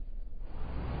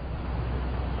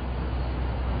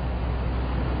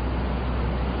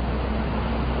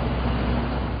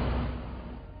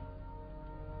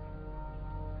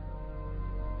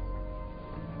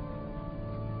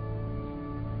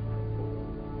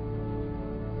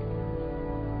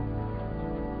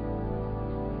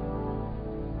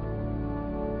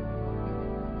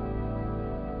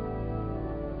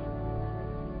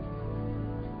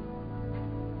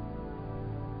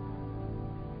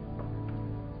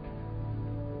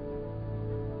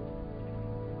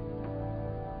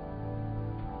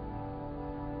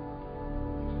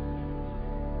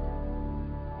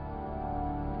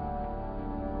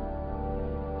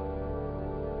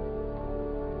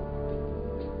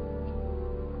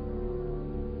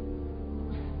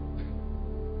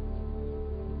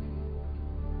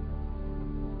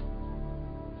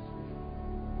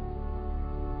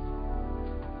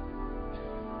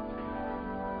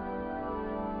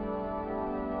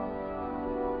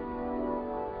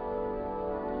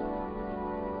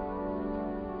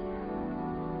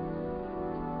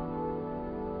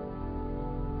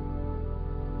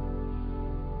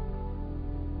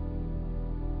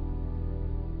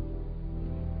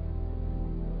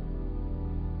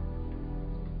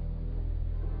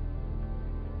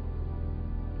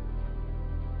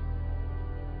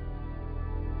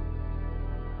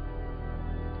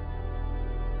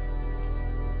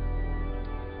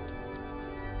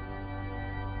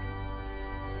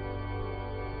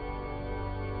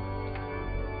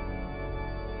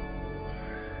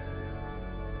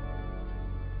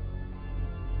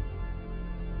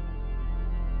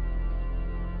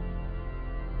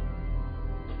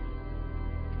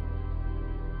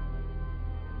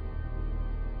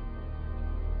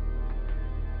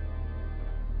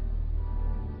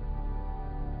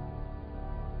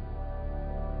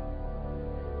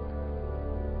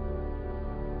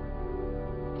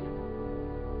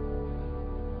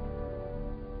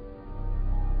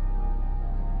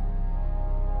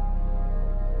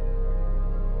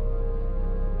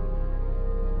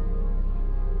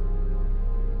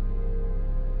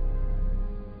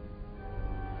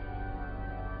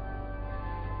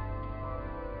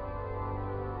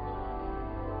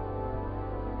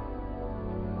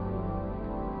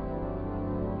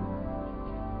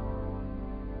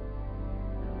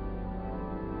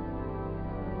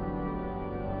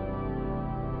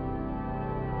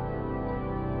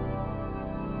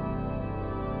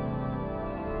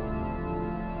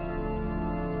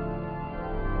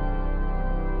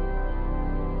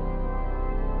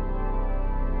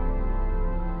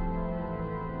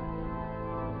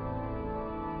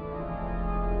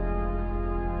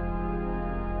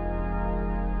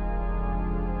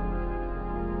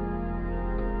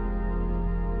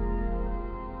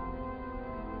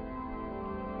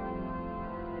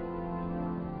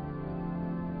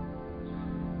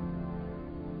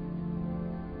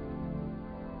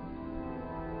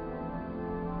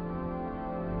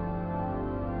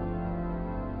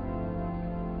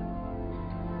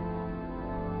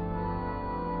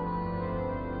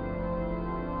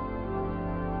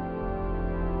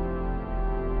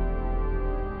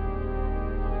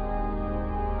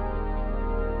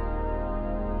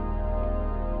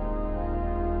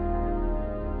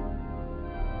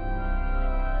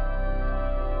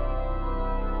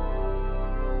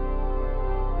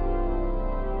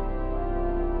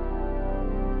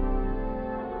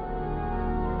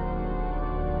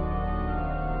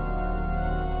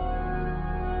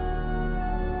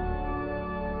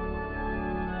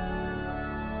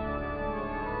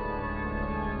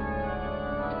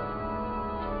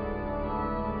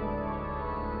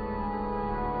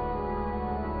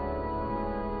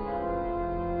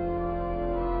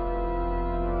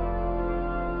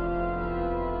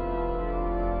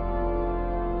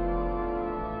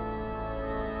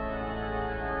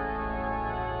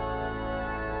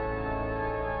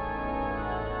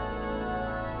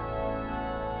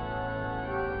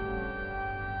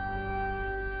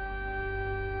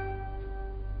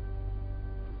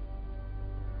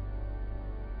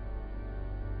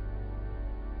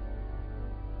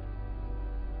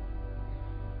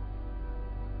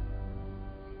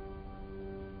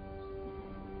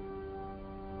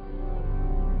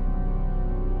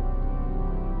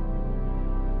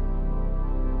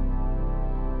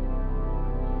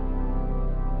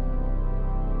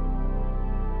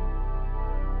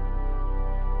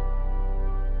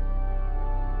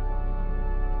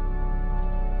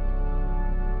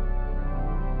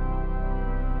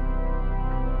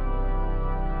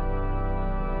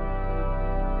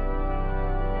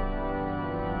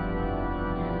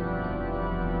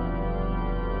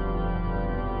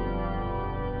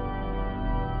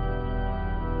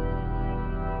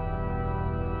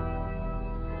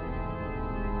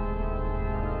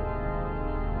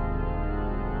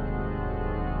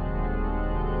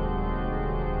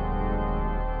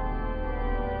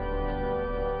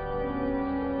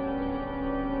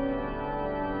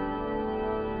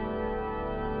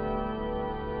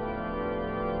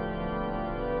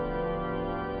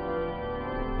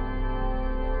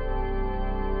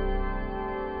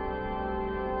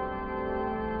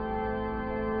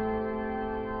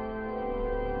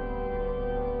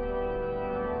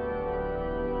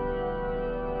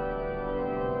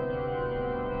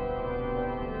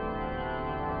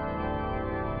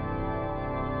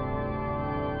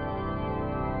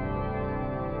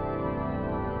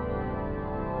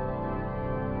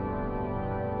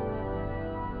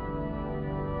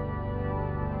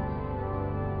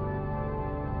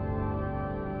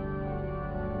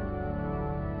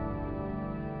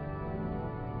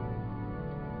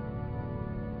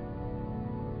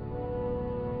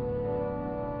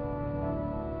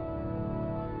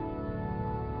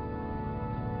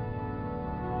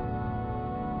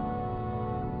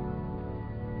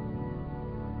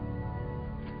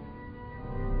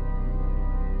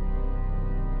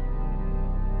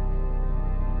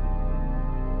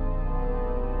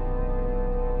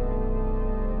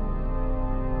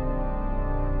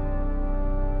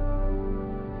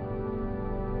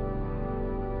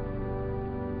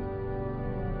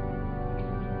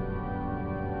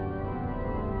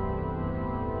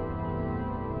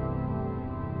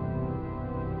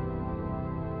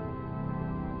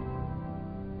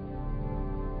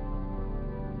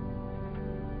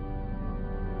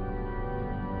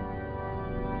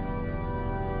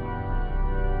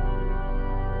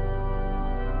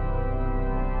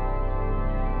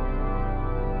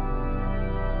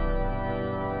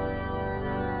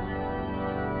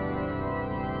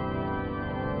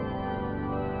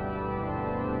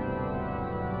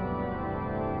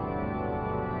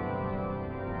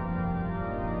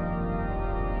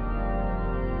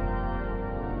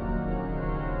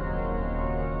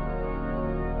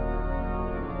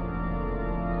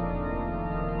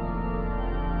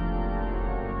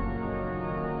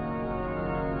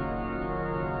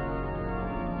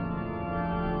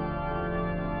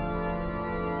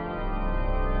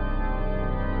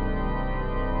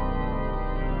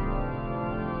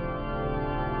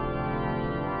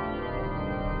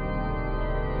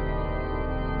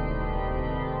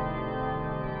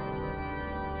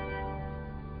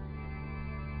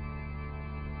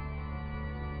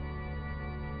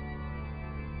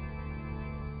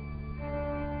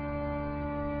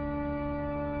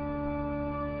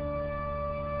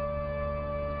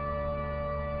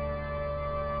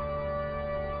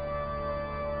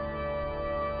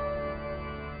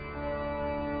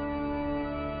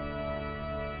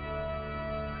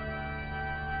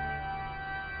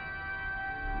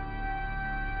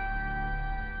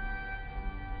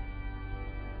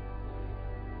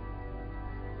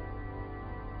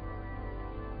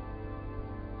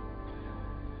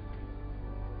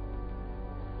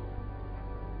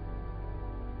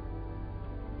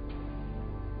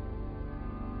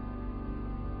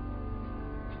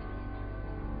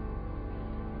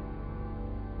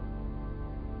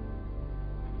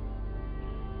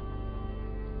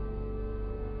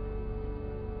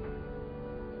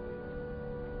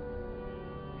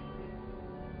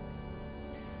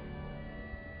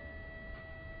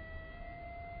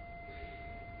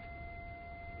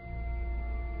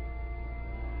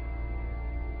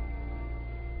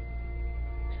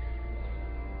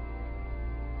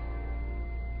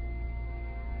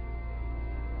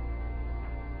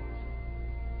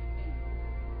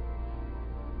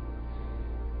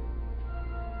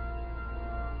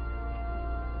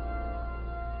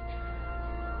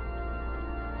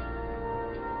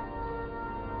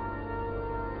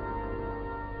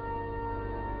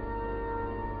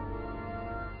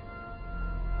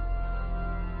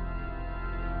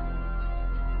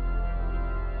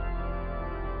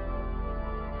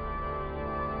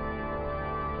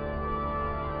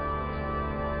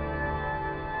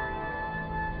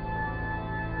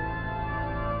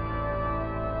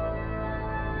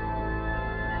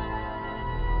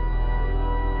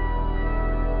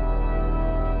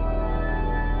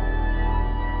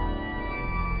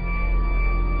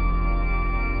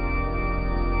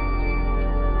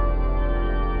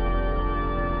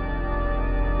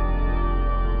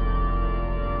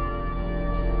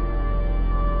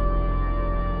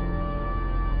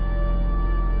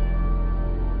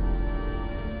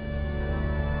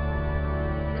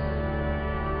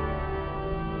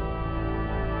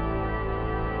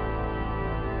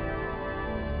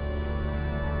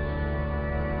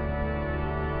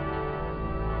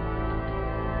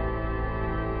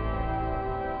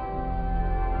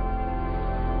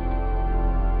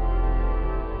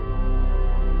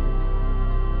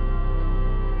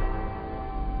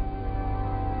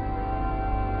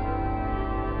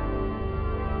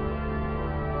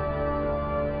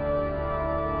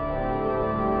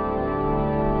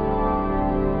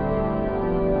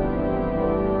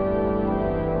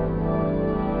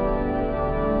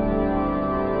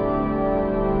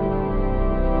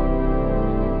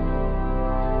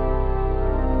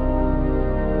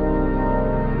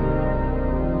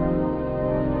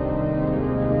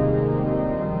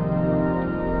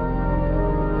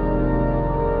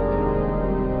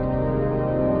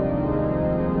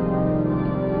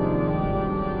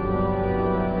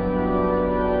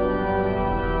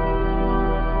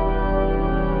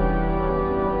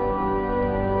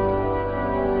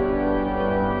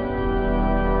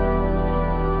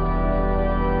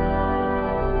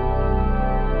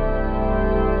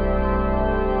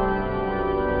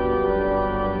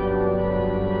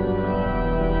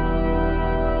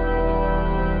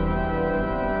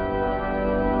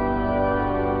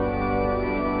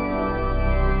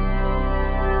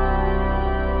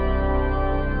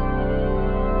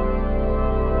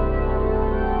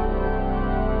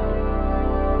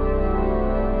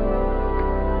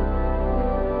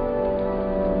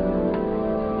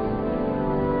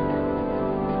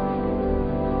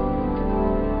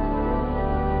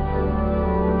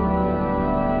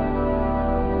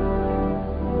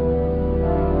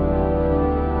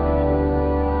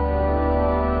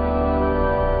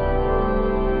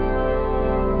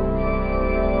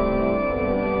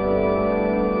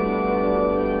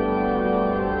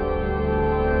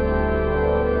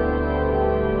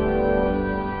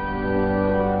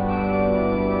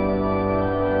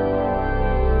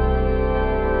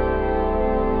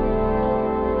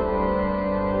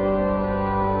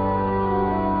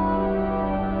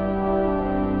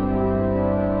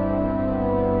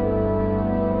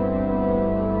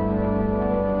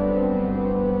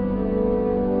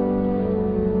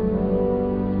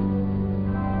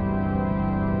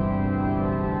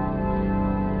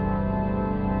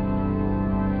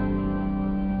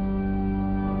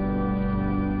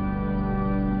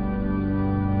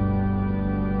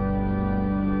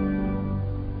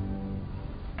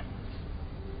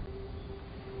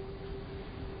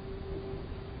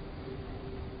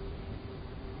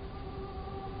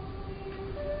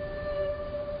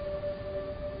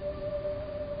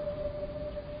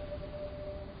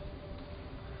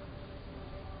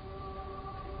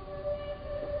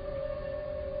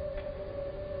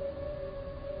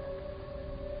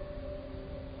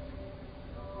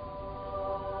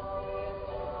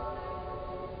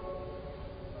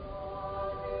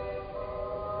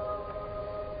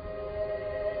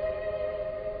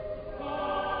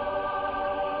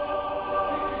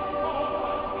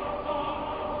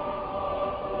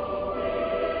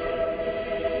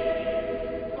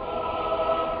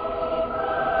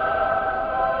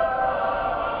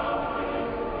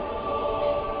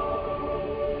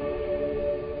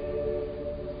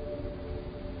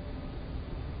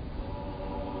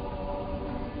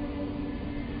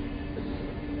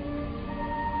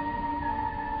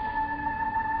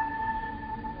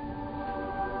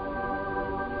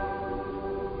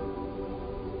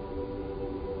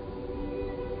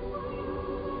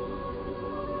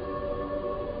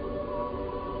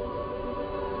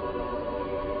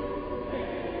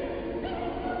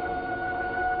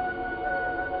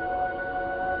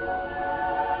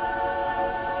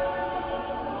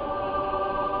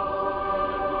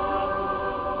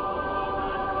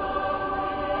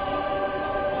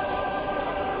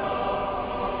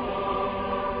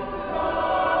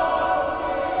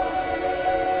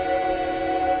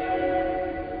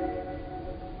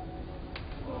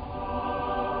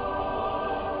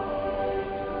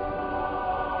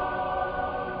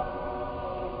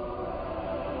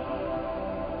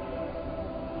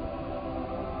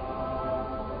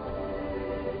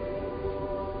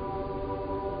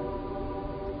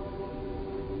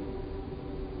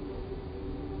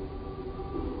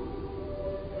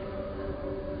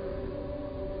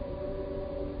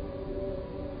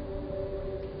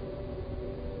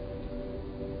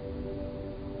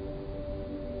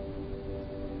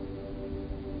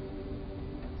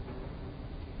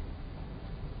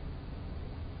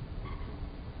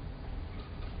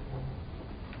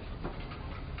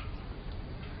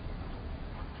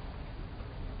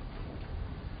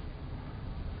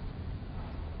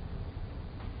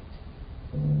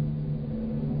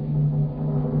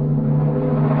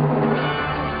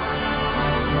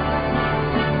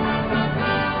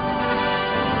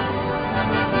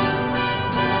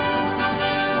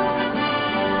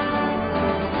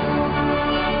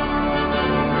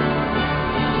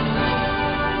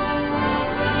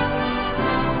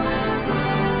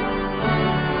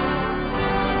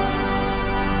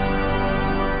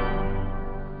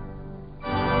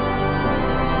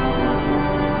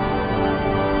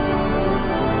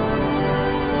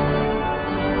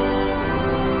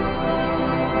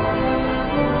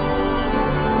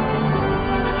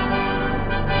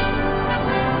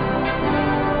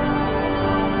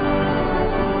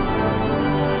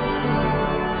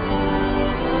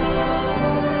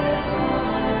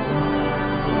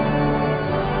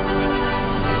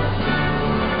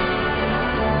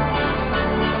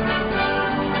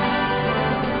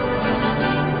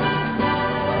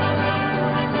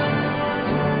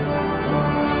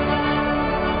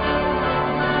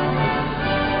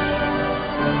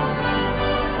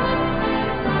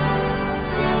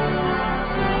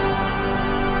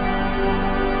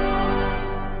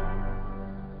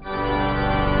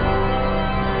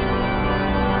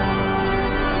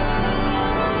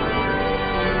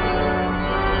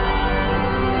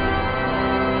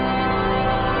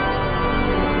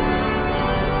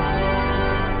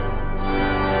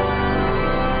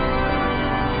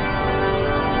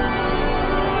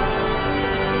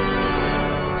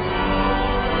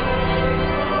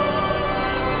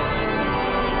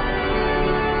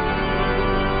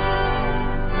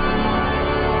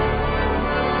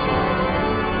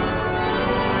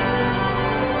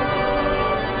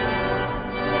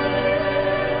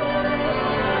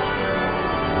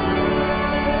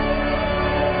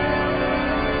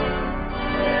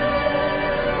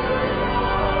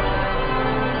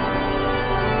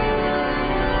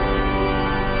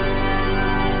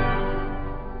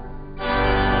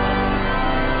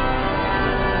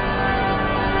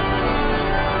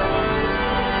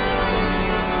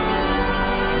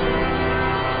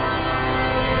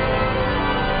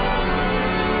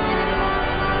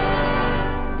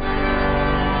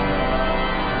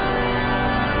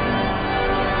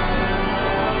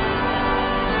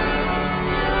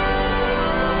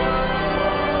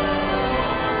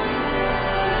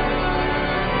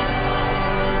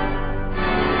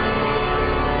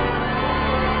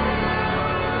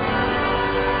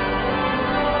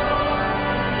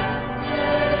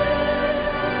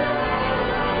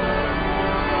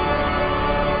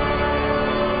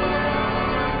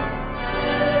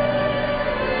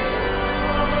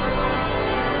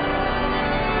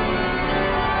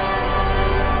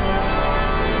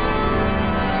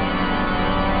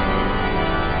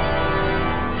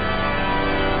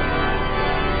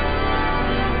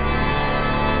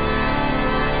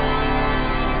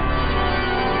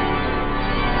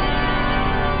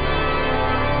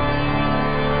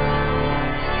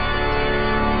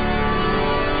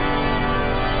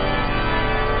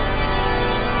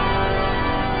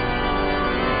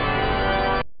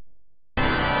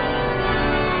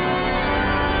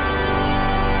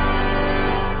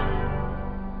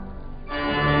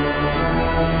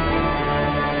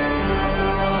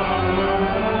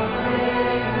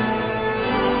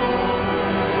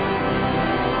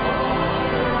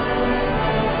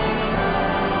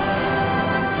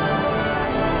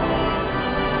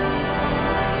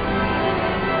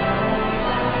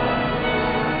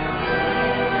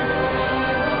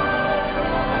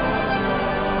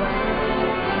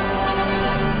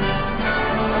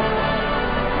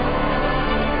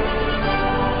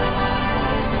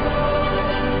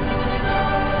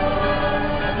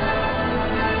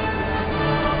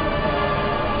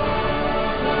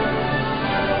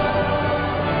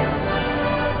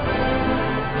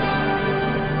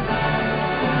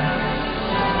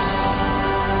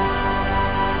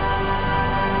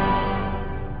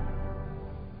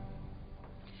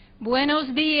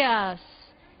 Buenos días.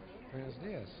 Buenos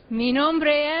días. Mi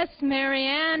nombre es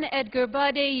Marianne Edgar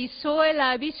Bade y soy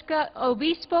la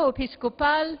obispo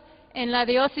episcopal en la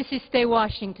diócesis de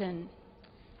Washington.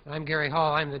 I'm Gary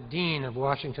Hall. I'm the Dean of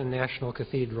Washington National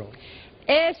Cathedral.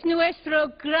 Es nuestro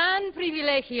gran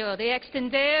privilegio de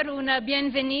extender una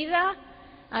bienvenida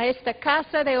a esta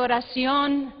casa de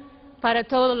oración para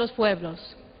todos los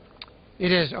pueblos.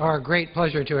 It is our great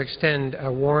pleasure to extend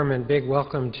a warm and big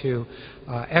welcome to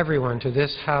everyone to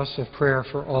this house of prayer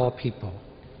for all people.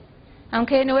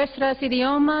 Aunque nuestros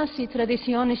idiomas y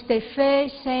tradiciones de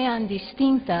fe sean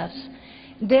distintas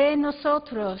de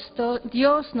nosotros,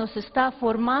 Dios nos está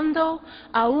formando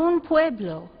a un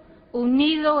pueblo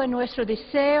unido en nuestro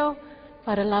deseo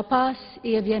para la paz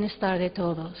y el bienestar de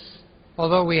todos.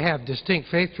 Although we have distinct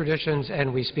faith traditions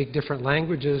and we speak different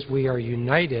languages, we are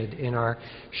united in our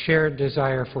shared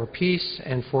desire for peace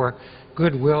and for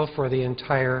goodwill for the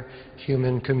entire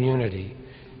human community.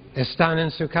 Están en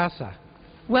su casa.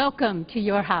 Welcome to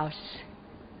your house.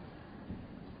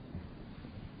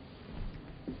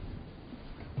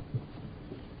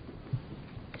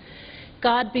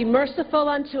 God be merciful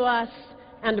unto us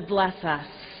and bless us.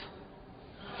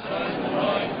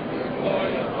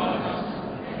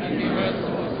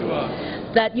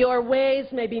 That your ways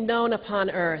may be known upon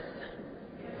earth.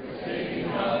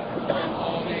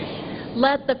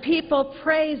 Let the people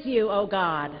praise you, O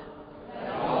God.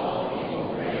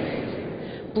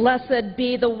 Blessed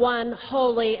be the one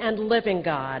holy and living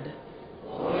God.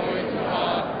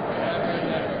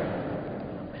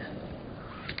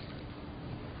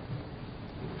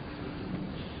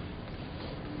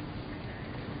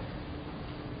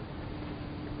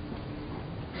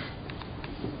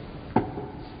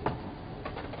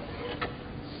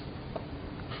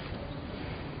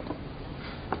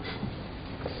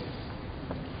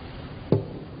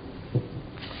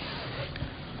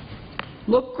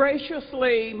 Look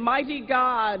graciously, mighty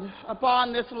God,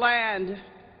 upon this land.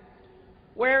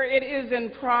 Where it is in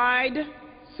pride,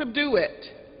 subdue it.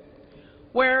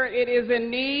 Where it is in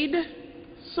need,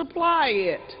 supply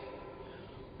it.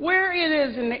 Where it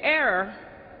is in error,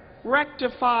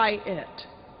 rectify it.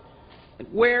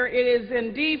 Where it is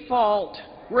in default,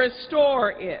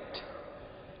 restore it.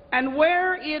 And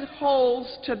where it holds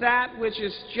to that which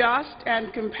is just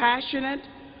and compassionate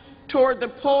toward the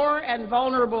poor and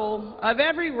vulnerable of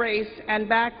every race and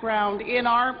background in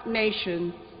our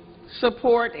nation,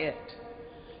 support it.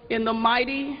 In the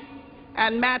mighty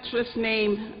and matchless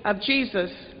name of Jesus,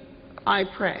 I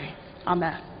pray.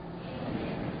 Amen.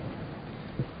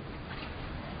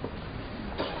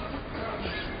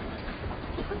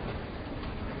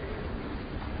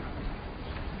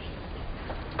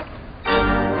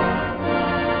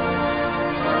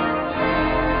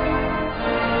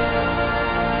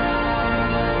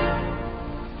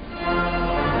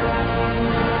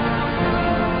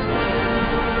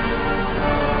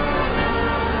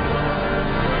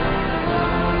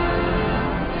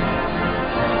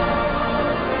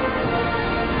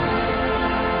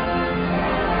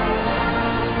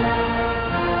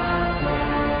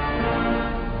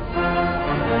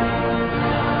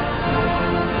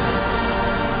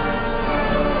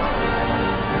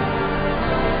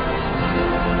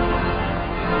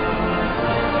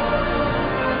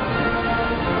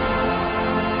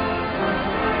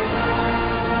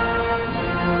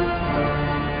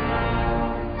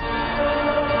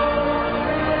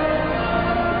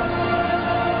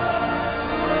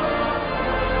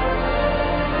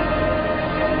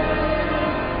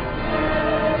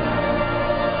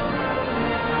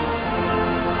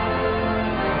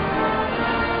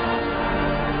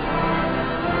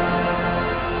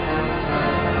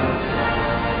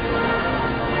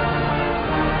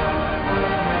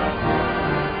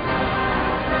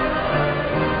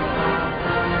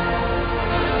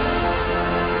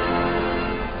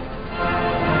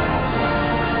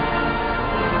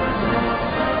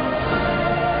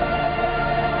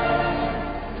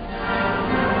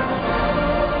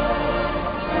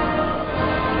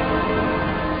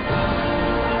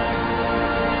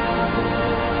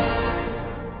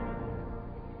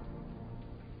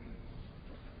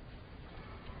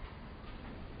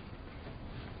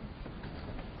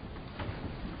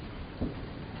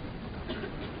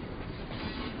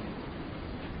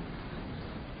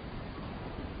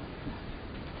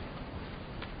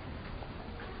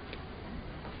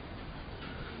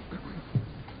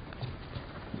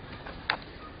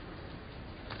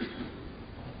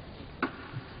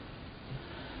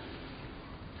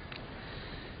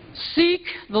 Seek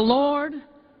the Lord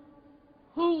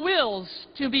who wills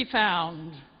to be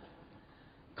found.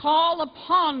 Call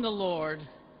upon the Lord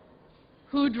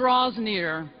who draws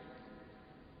near.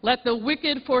 Let the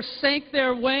wicked forsake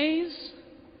their ways,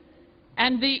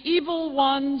 and the evil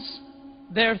ones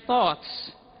their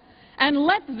thoughts, and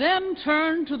let them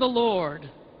turn to the Lord,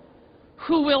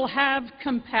 who will have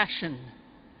compassion,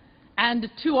 and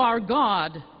to our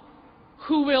God,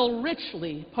 who will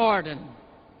richly pardon.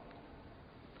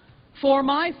 For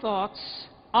my thoughts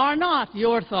are not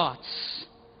your thoughts,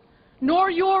 nor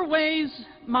your ways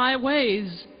my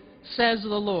ways, says the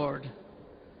Lord.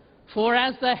 For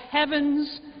as the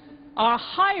heavens are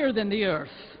higher than the earth,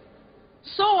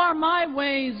 so are my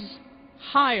ways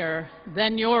higher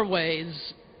than your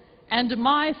ways, and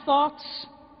my thoughts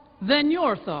than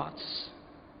your thoughts.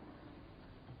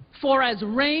 For as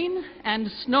rain and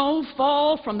snow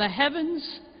fall from the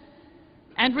heavens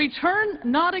and return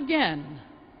not again,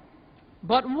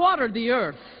 but water the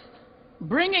earth,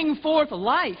 bringing forth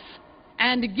life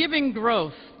and giving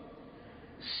growth,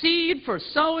 seed for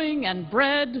sowing and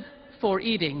bread for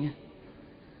eating,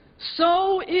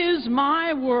 so is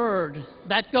my word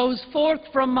that goes forth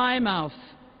from my mouth.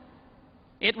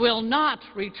 It will not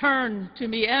return to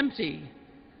me empty,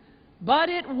 but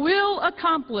it will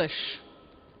accomplish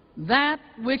that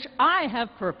which I have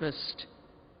purposed,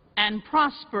 and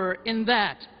prosper in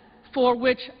that for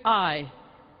which I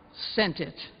sent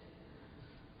it.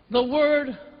 The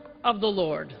word of the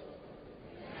Lord.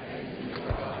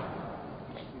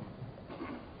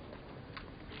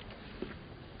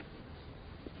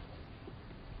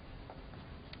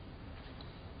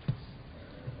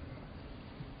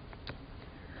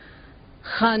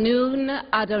 Chanun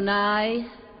Adonai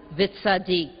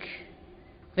v'tzadik,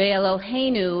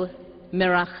 ve'Eloheinu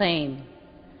merachem.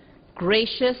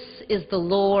 Gracious is the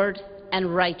Lord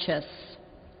and righteous.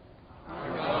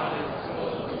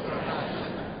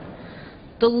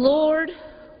 The Lord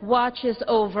watches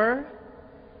over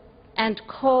and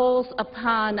calls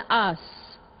upon us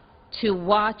to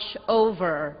watch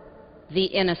over the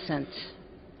innocent.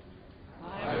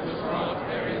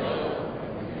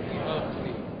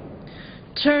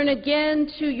 Turn again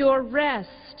to your rest,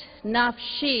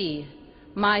 nafshi,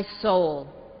 my soul.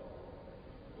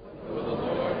 For the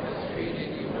Lord has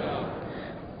treated you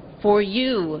well. For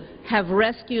you have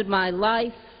rescued my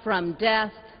life from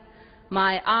death,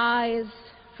 my eyes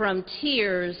from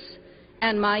tears,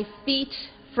 and my feet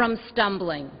from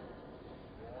stumbling.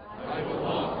 I will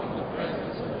walk in the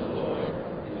presence of the Lord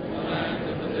in the land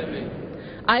of the living.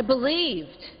 I believed,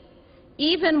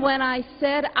 even when I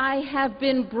said I have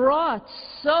been brought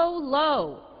so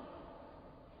low.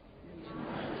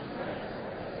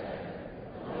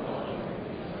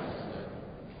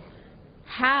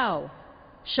 How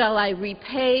shall I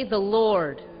repay the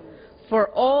Lord for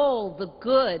all the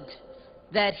good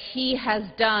that he has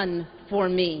done for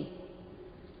me?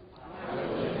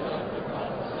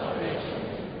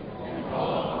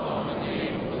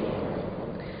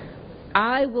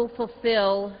 I will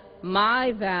fulfill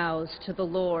my vows to the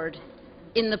Lord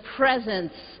in the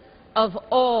presence of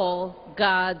all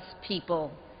God's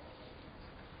people.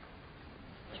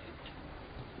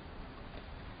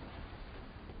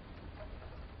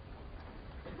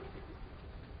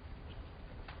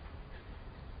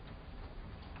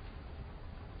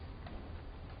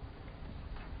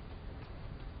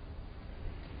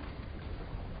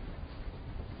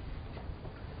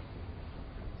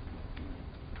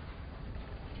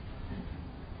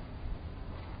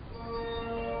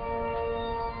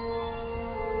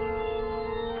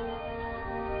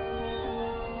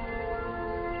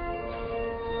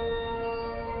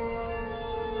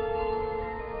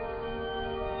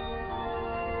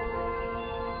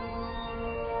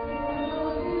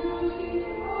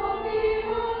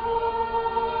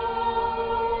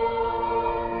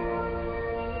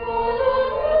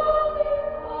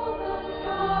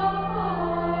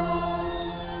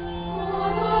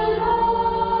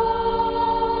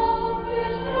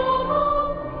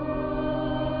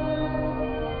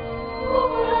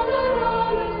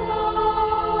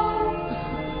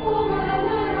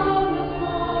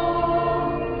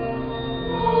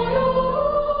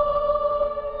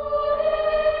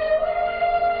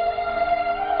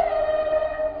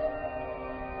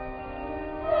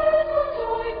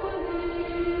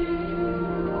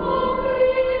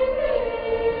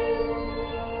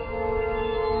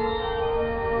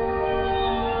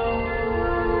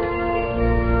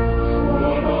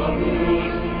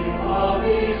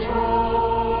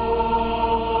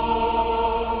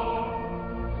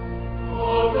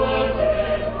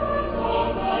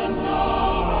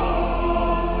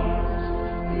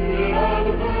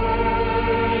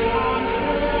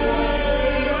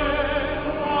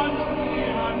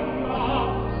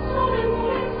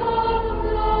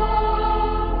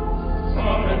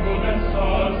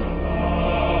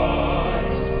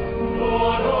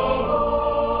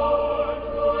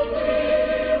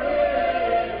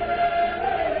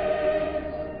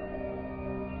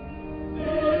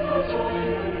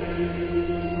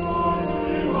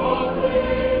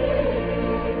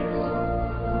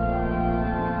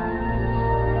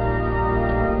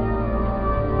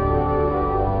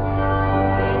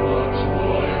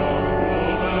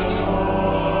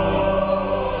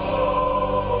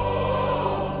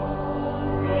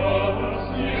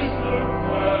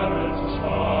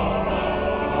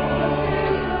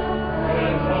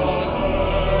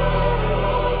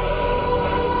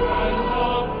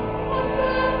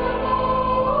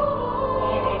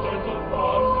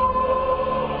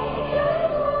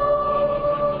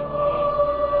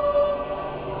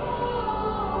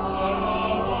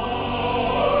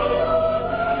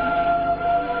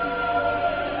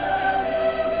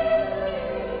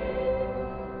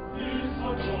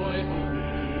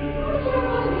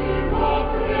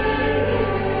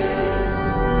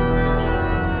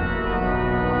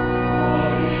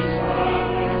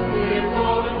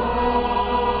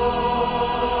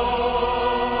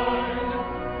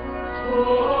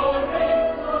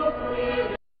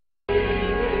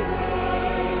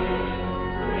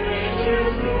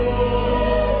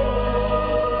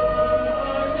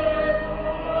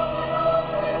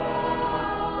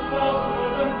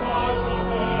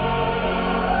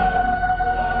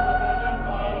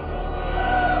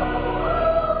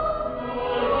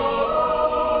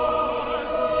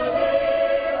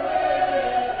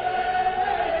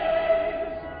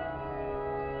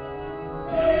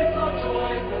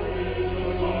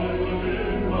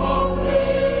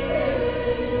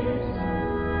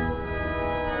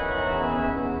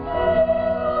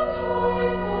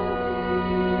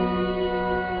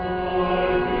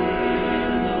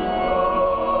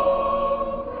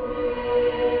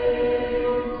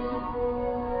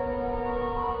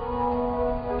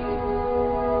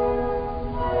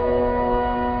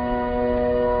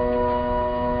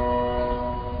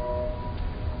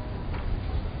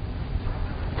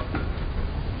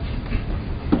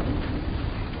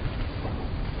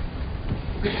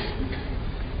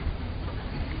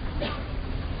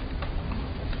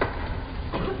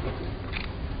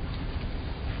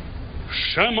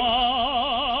 Shema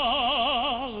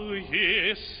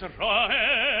Yisrael,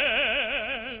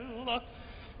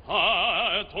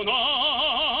 Adonai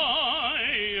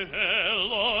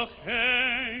Eloheinu,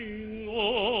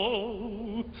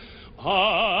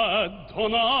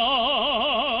 Adonai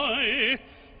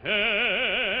Echad.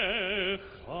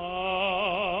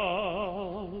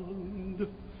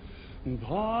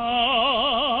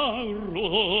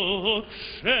 Baruch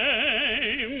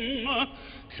Shem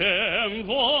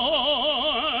Kemvot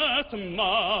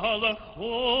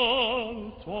Malachoto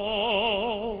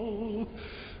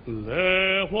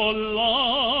Leolam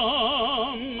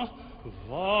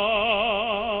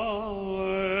Vaed.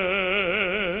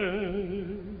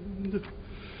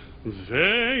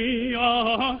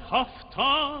 Ve'ahavta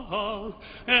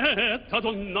et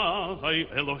Adonai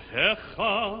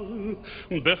Elohecha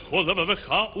bechol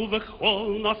levavecha uvechol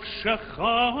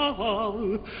nafshecha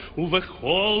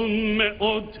uvechol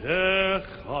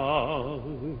meodecha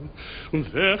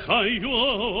vechayu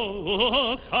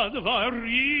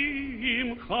kadvarim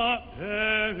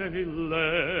ha'ele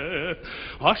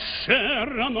asher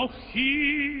anochi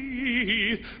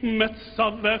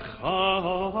metzavecha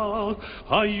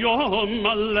hayom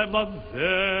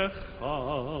alevavecha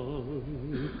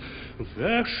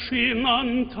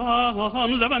ושיננתם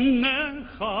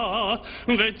לבניך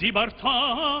ודיברת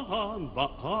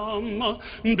בעם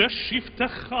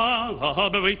בשבתך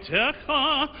בביתך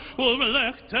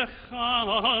ובלכתך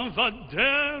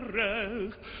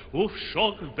בדרך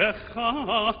ובשוכבך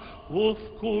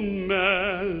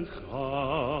ובקומך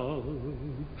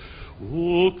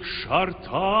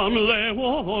וקשרתם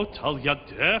לאות על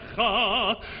ידיך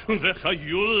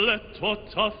וחיו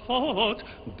לטוטפות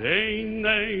בין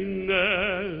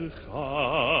עיניך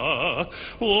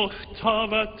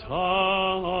וכתבתם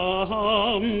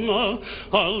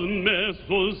על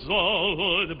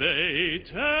מזוזות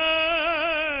ביתך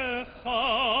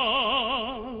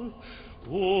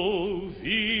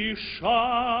ובשעריך.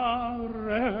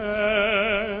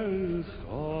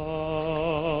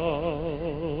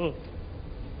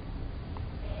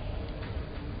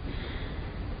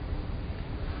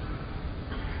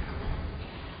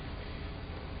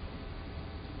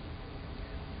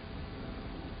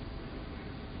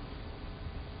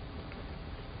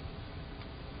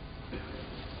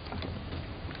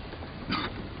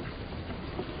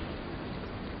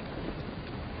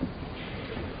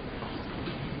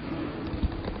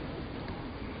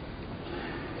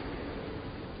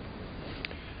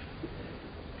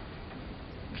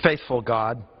 Faithful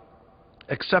God,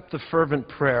 accept the fervent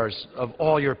prayers of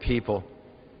all your people.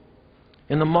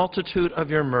 In the multitude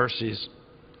of your mercies,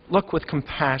 look with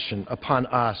compassion upon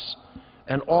us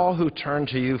and all who turn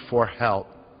to you for help.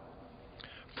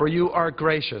 For you are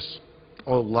gracious,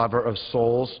 O lover of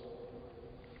souls.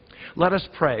 Let us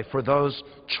pray for those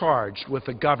charged with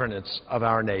the governance of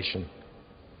our nation.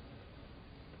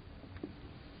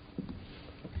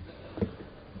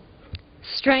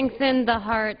 Strengthen the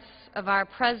hearts of our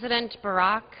President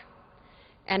Barack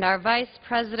and our Vice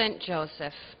President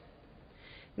Joseph.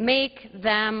 Make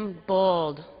them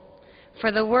bold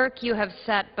for the work you have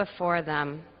set before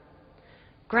them.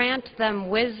 Grant them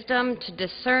wisdom to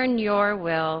discern your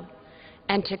will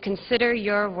and to consider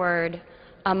your word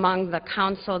among the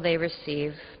counsel they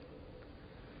receive.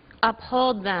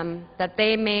 Uphold them that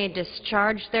they may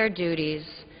discharge their duties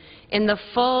in the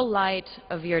full light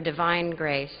of your divine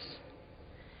grace.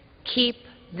 Keep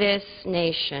this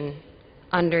nation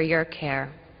under your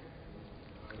care.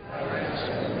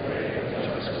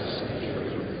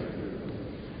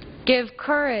 Give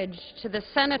courage to the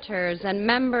senators and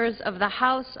members of the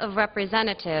House of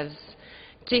Representatives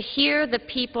to hear the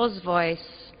people's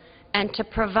voice and to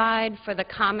provide for the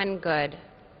common good.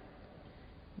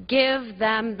 Give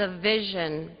them the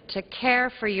vision to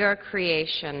care for your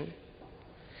creation.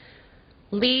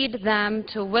 Lead them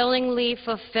to willingly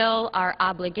fulfill our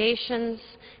obligations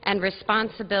and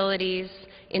responsibilities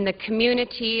in the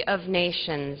community of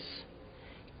nations.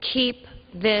 Keep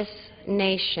this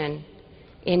nation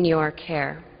in your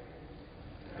care.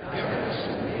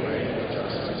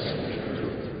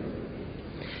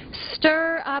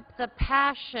 Stir up the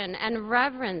passion and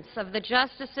reverence of the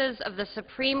justices of the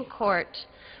Supreme Court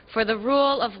for the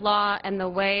rule of law and the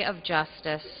way of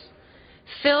justice.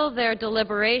 Fill their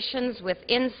deliberations with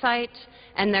insight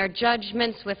and their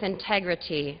judgments with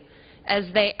integrity as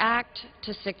they act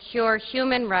to secure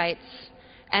human rights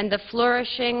and the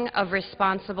flourishing of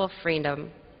responsible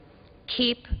freedom.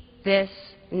 Keep this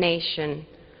nation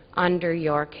under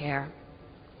your care.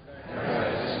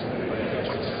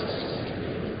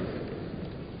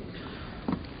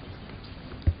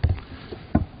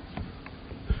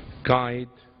 Guide,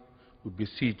 we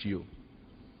beseech you,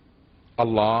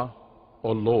 Allah,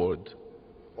 O Lord,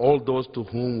 all those to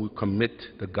whom we commit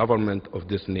the government of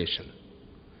this nation.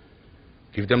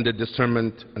 Give them the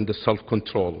discernment and the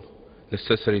self-control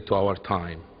necessary to our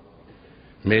time.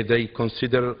 May they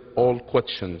consider all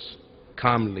questions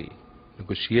calmly,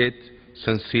 negotiate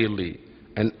sincerely,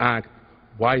 and act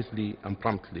wisely and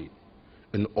promptly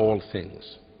in all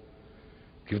things.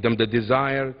 Give them the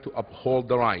desire to uphold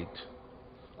the right,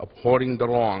 abhorring the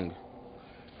wrong,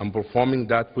 and performing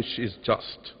that which is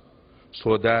just,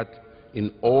 so that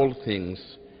in all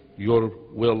things your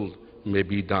will may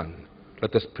be done.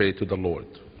 Let us pray to the Lord.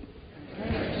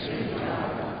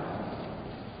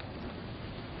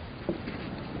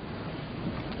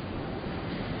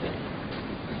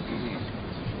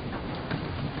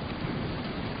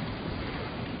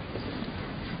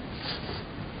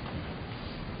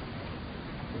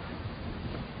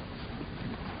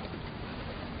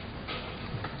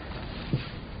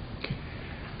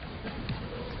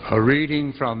 A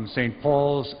reading from St.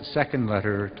 Paul's second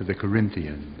letter to the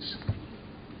Corinthians.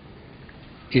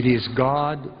 It is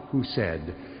God who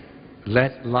said,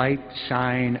 "Let light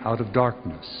shine out of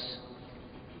darkness,"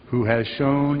 who has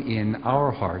shown in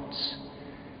our hearts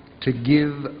to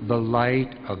give the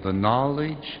light of the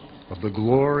knowledge of the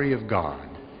glory of God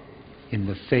in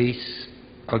the face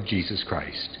of Jesus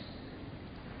Christ.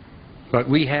 But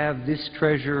we have this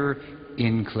treasure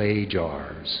in clay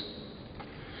jars,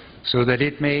 so that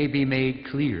it may be made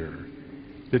clear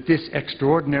that this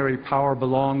extraordinary power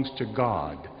belongs to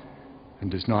God and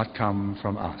does not come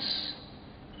from us.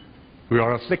 We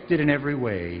are afflicted in every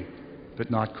way,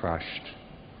 but not crushed,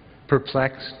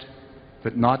 perplexed,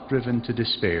 but not driven to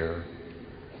despair,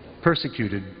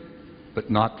 persecuted, but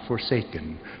not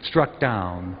forsaken, struck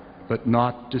down, but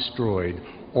not destroyed,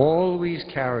 always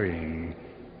carrying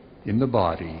in the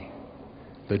body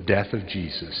the death of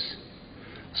Jesus,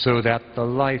 so that the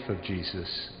life of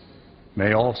Jesus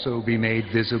may also be made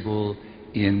visible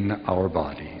in our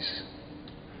bodies.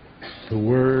 The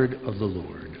word of the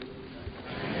Lord.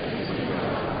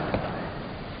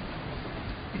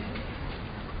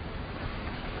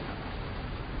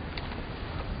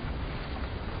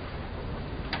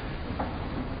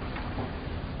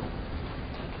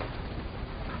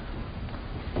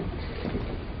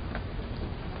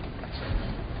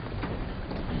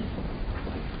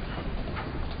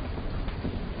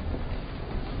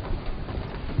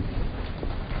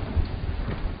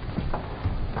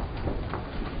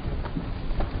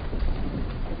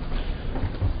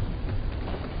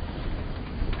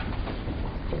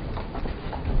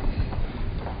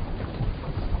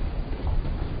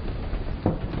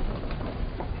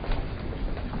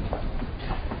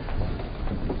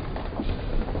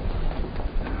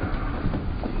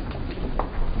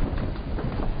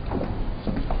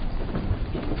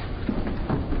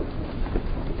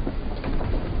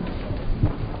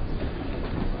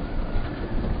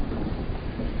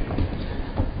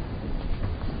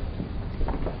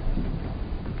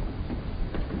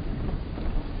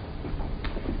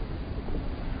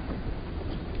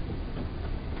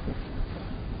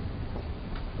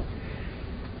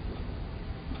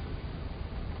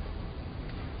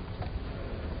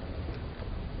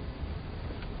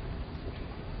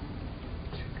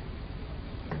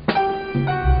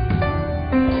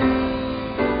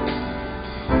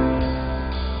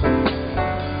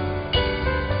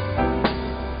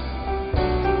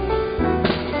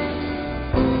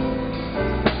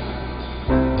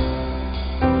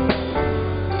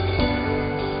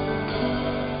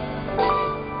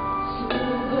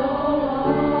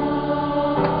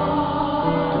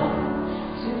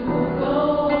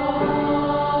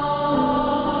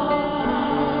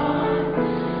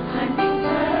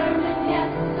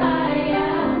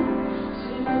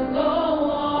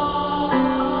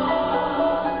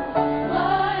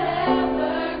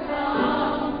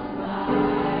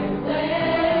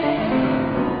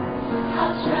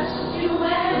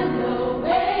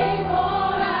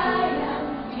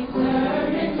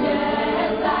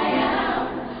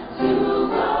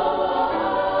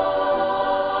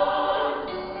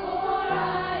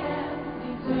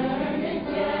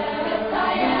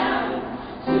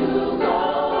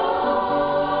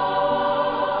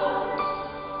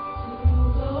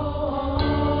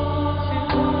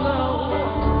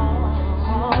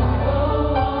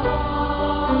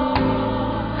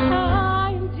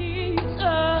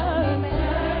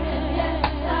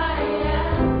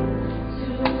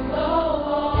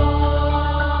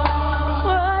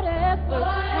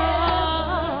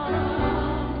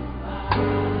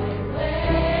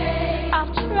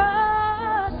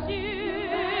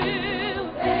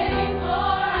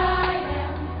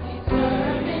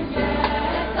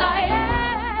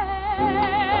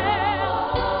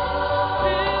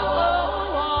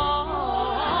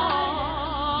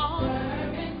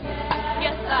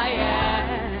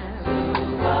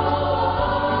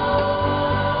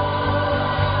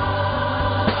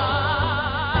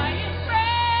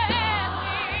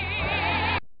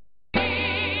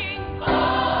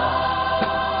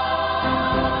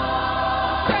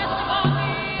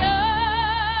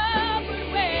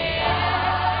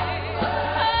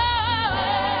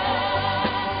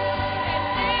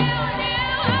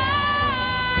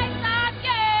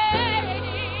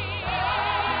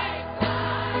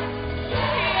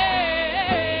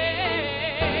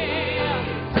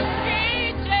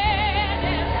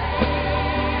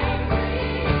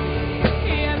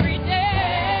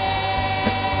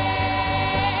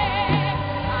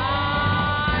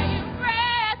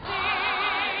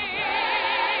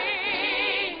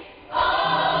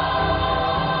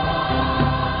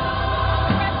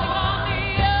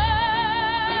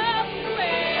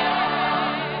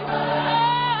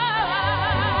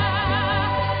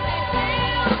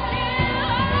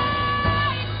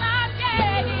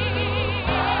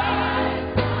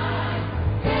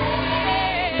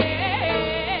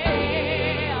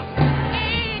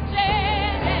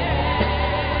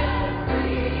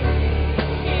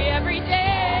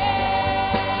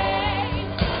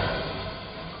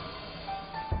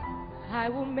 I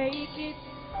will make it.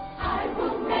 I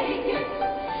will make it.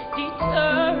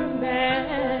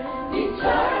 Determined.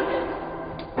 Determined.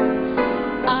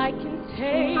 I can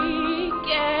take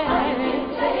it. I can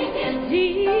take it.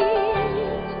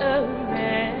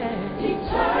 Determined.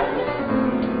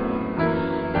 Determined.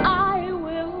 I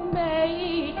will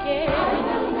make it. I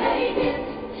will make it.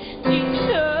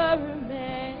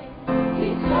 Determined.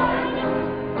 Determined.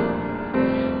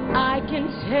 I can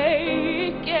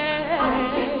take it. I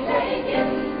can take it.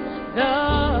 The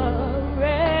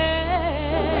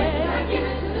rain. I give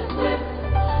it to the swift.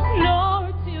 Nor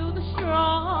to the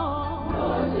strong.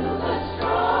 Nor to the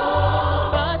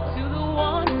strong. But to the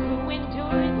one who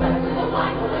endures. But to the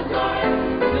one who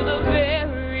endures. To the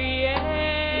very end.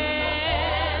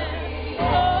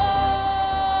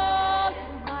 Oh,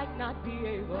 you might not be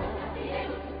able. To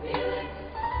feel it.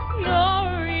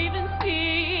 Nor even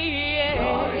see it.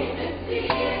 Nor even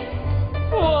see it.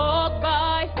 Walk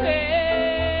by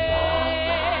faith,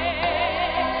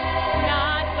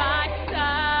 not by sight.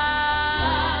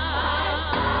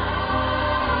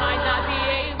 Might not be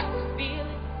able to feel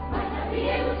it. Might not be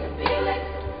able to feel it.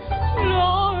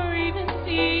 Nor even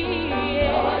see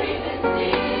it. Nor even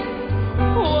see it.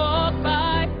 Walk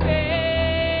by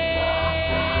faith,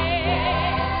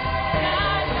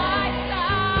 not by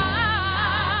sight.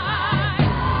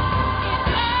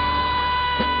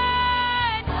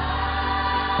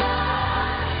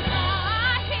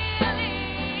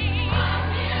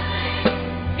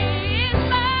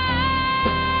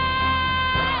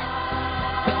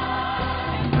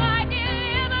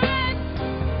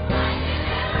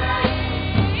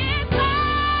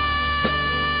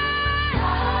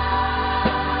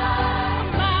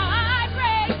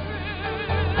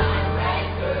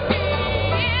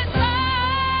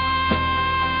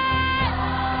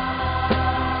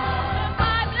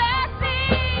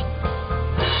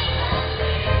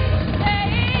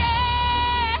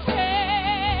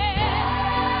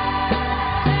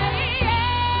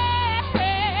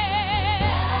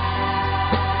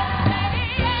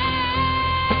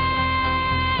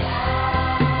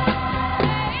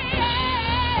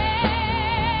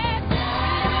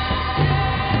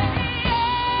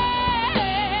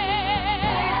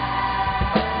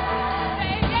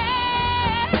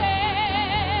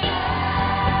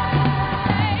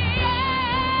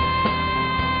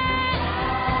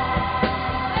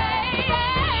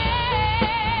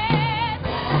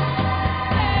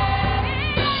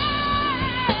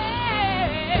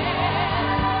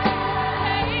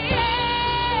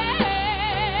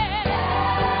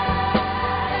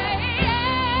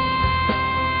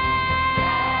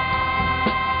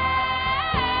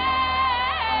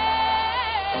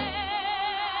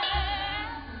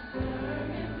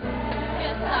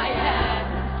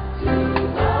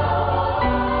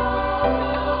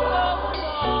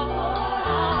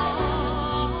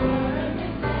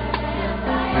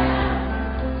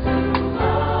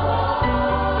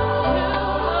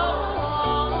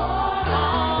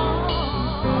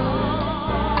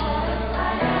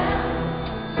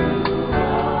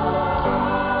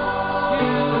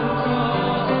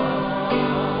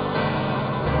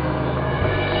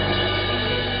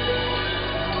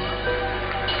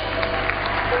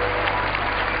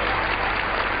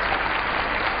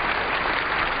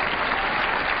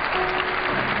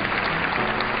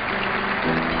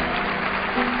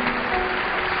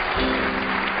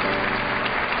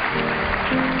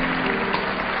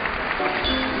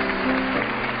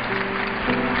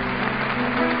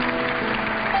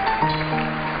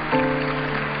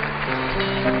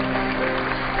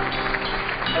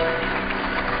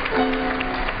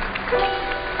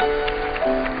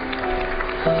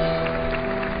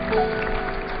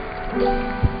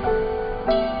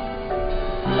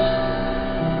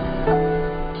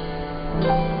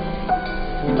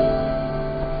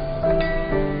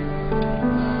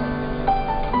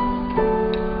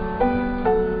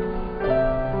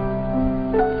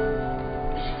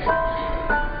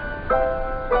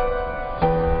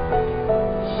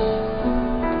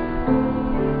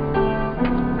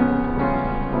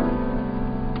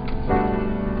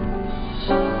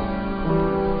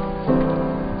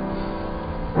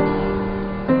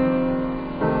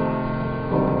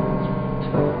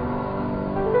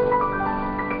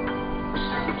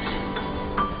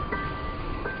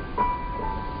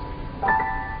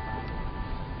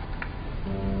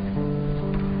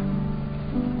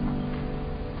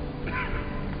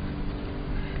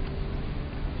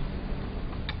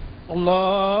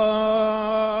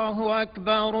 الله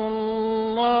أكبر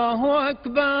الله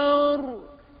أكبر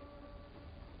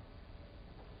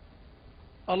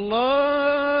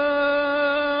الله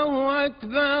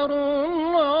أكبر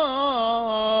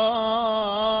الله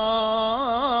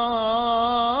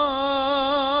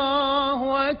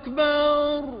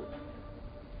أكبر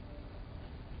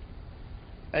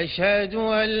أشهد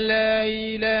أن لا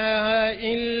إله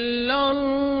إلا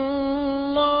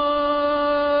الله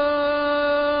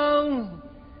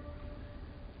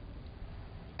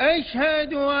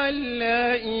أشهد أن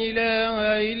لا إله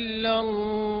إلا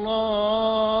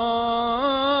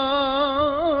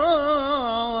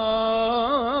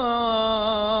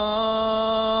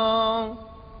الله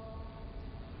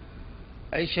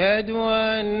أشهد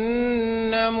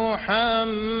أن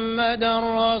محمدا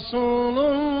رسول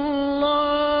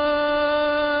الله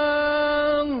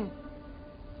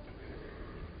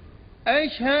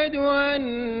أشهد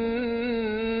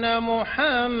أن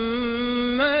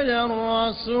محمدا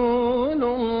رسول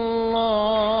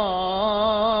الله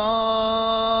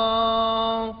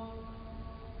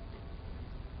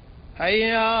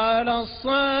حي على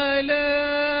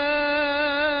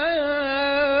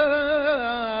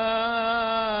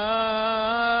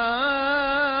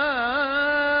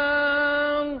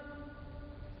الصلاة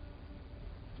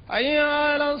حي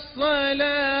على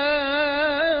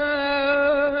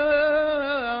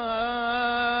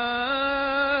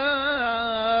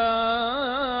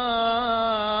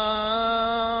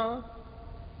الصلاة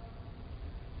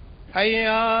حي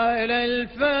على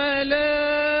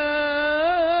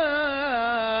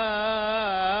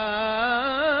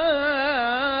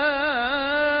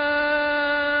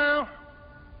الفلاح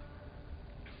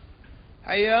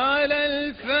حي على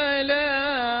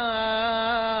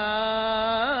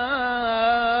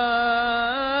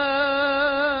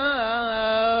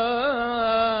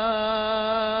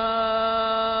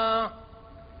الفلاح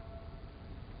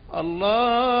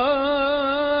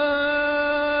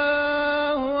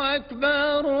الله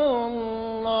أكبر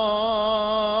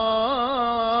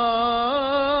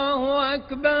الله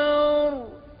أكبر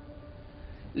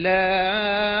لا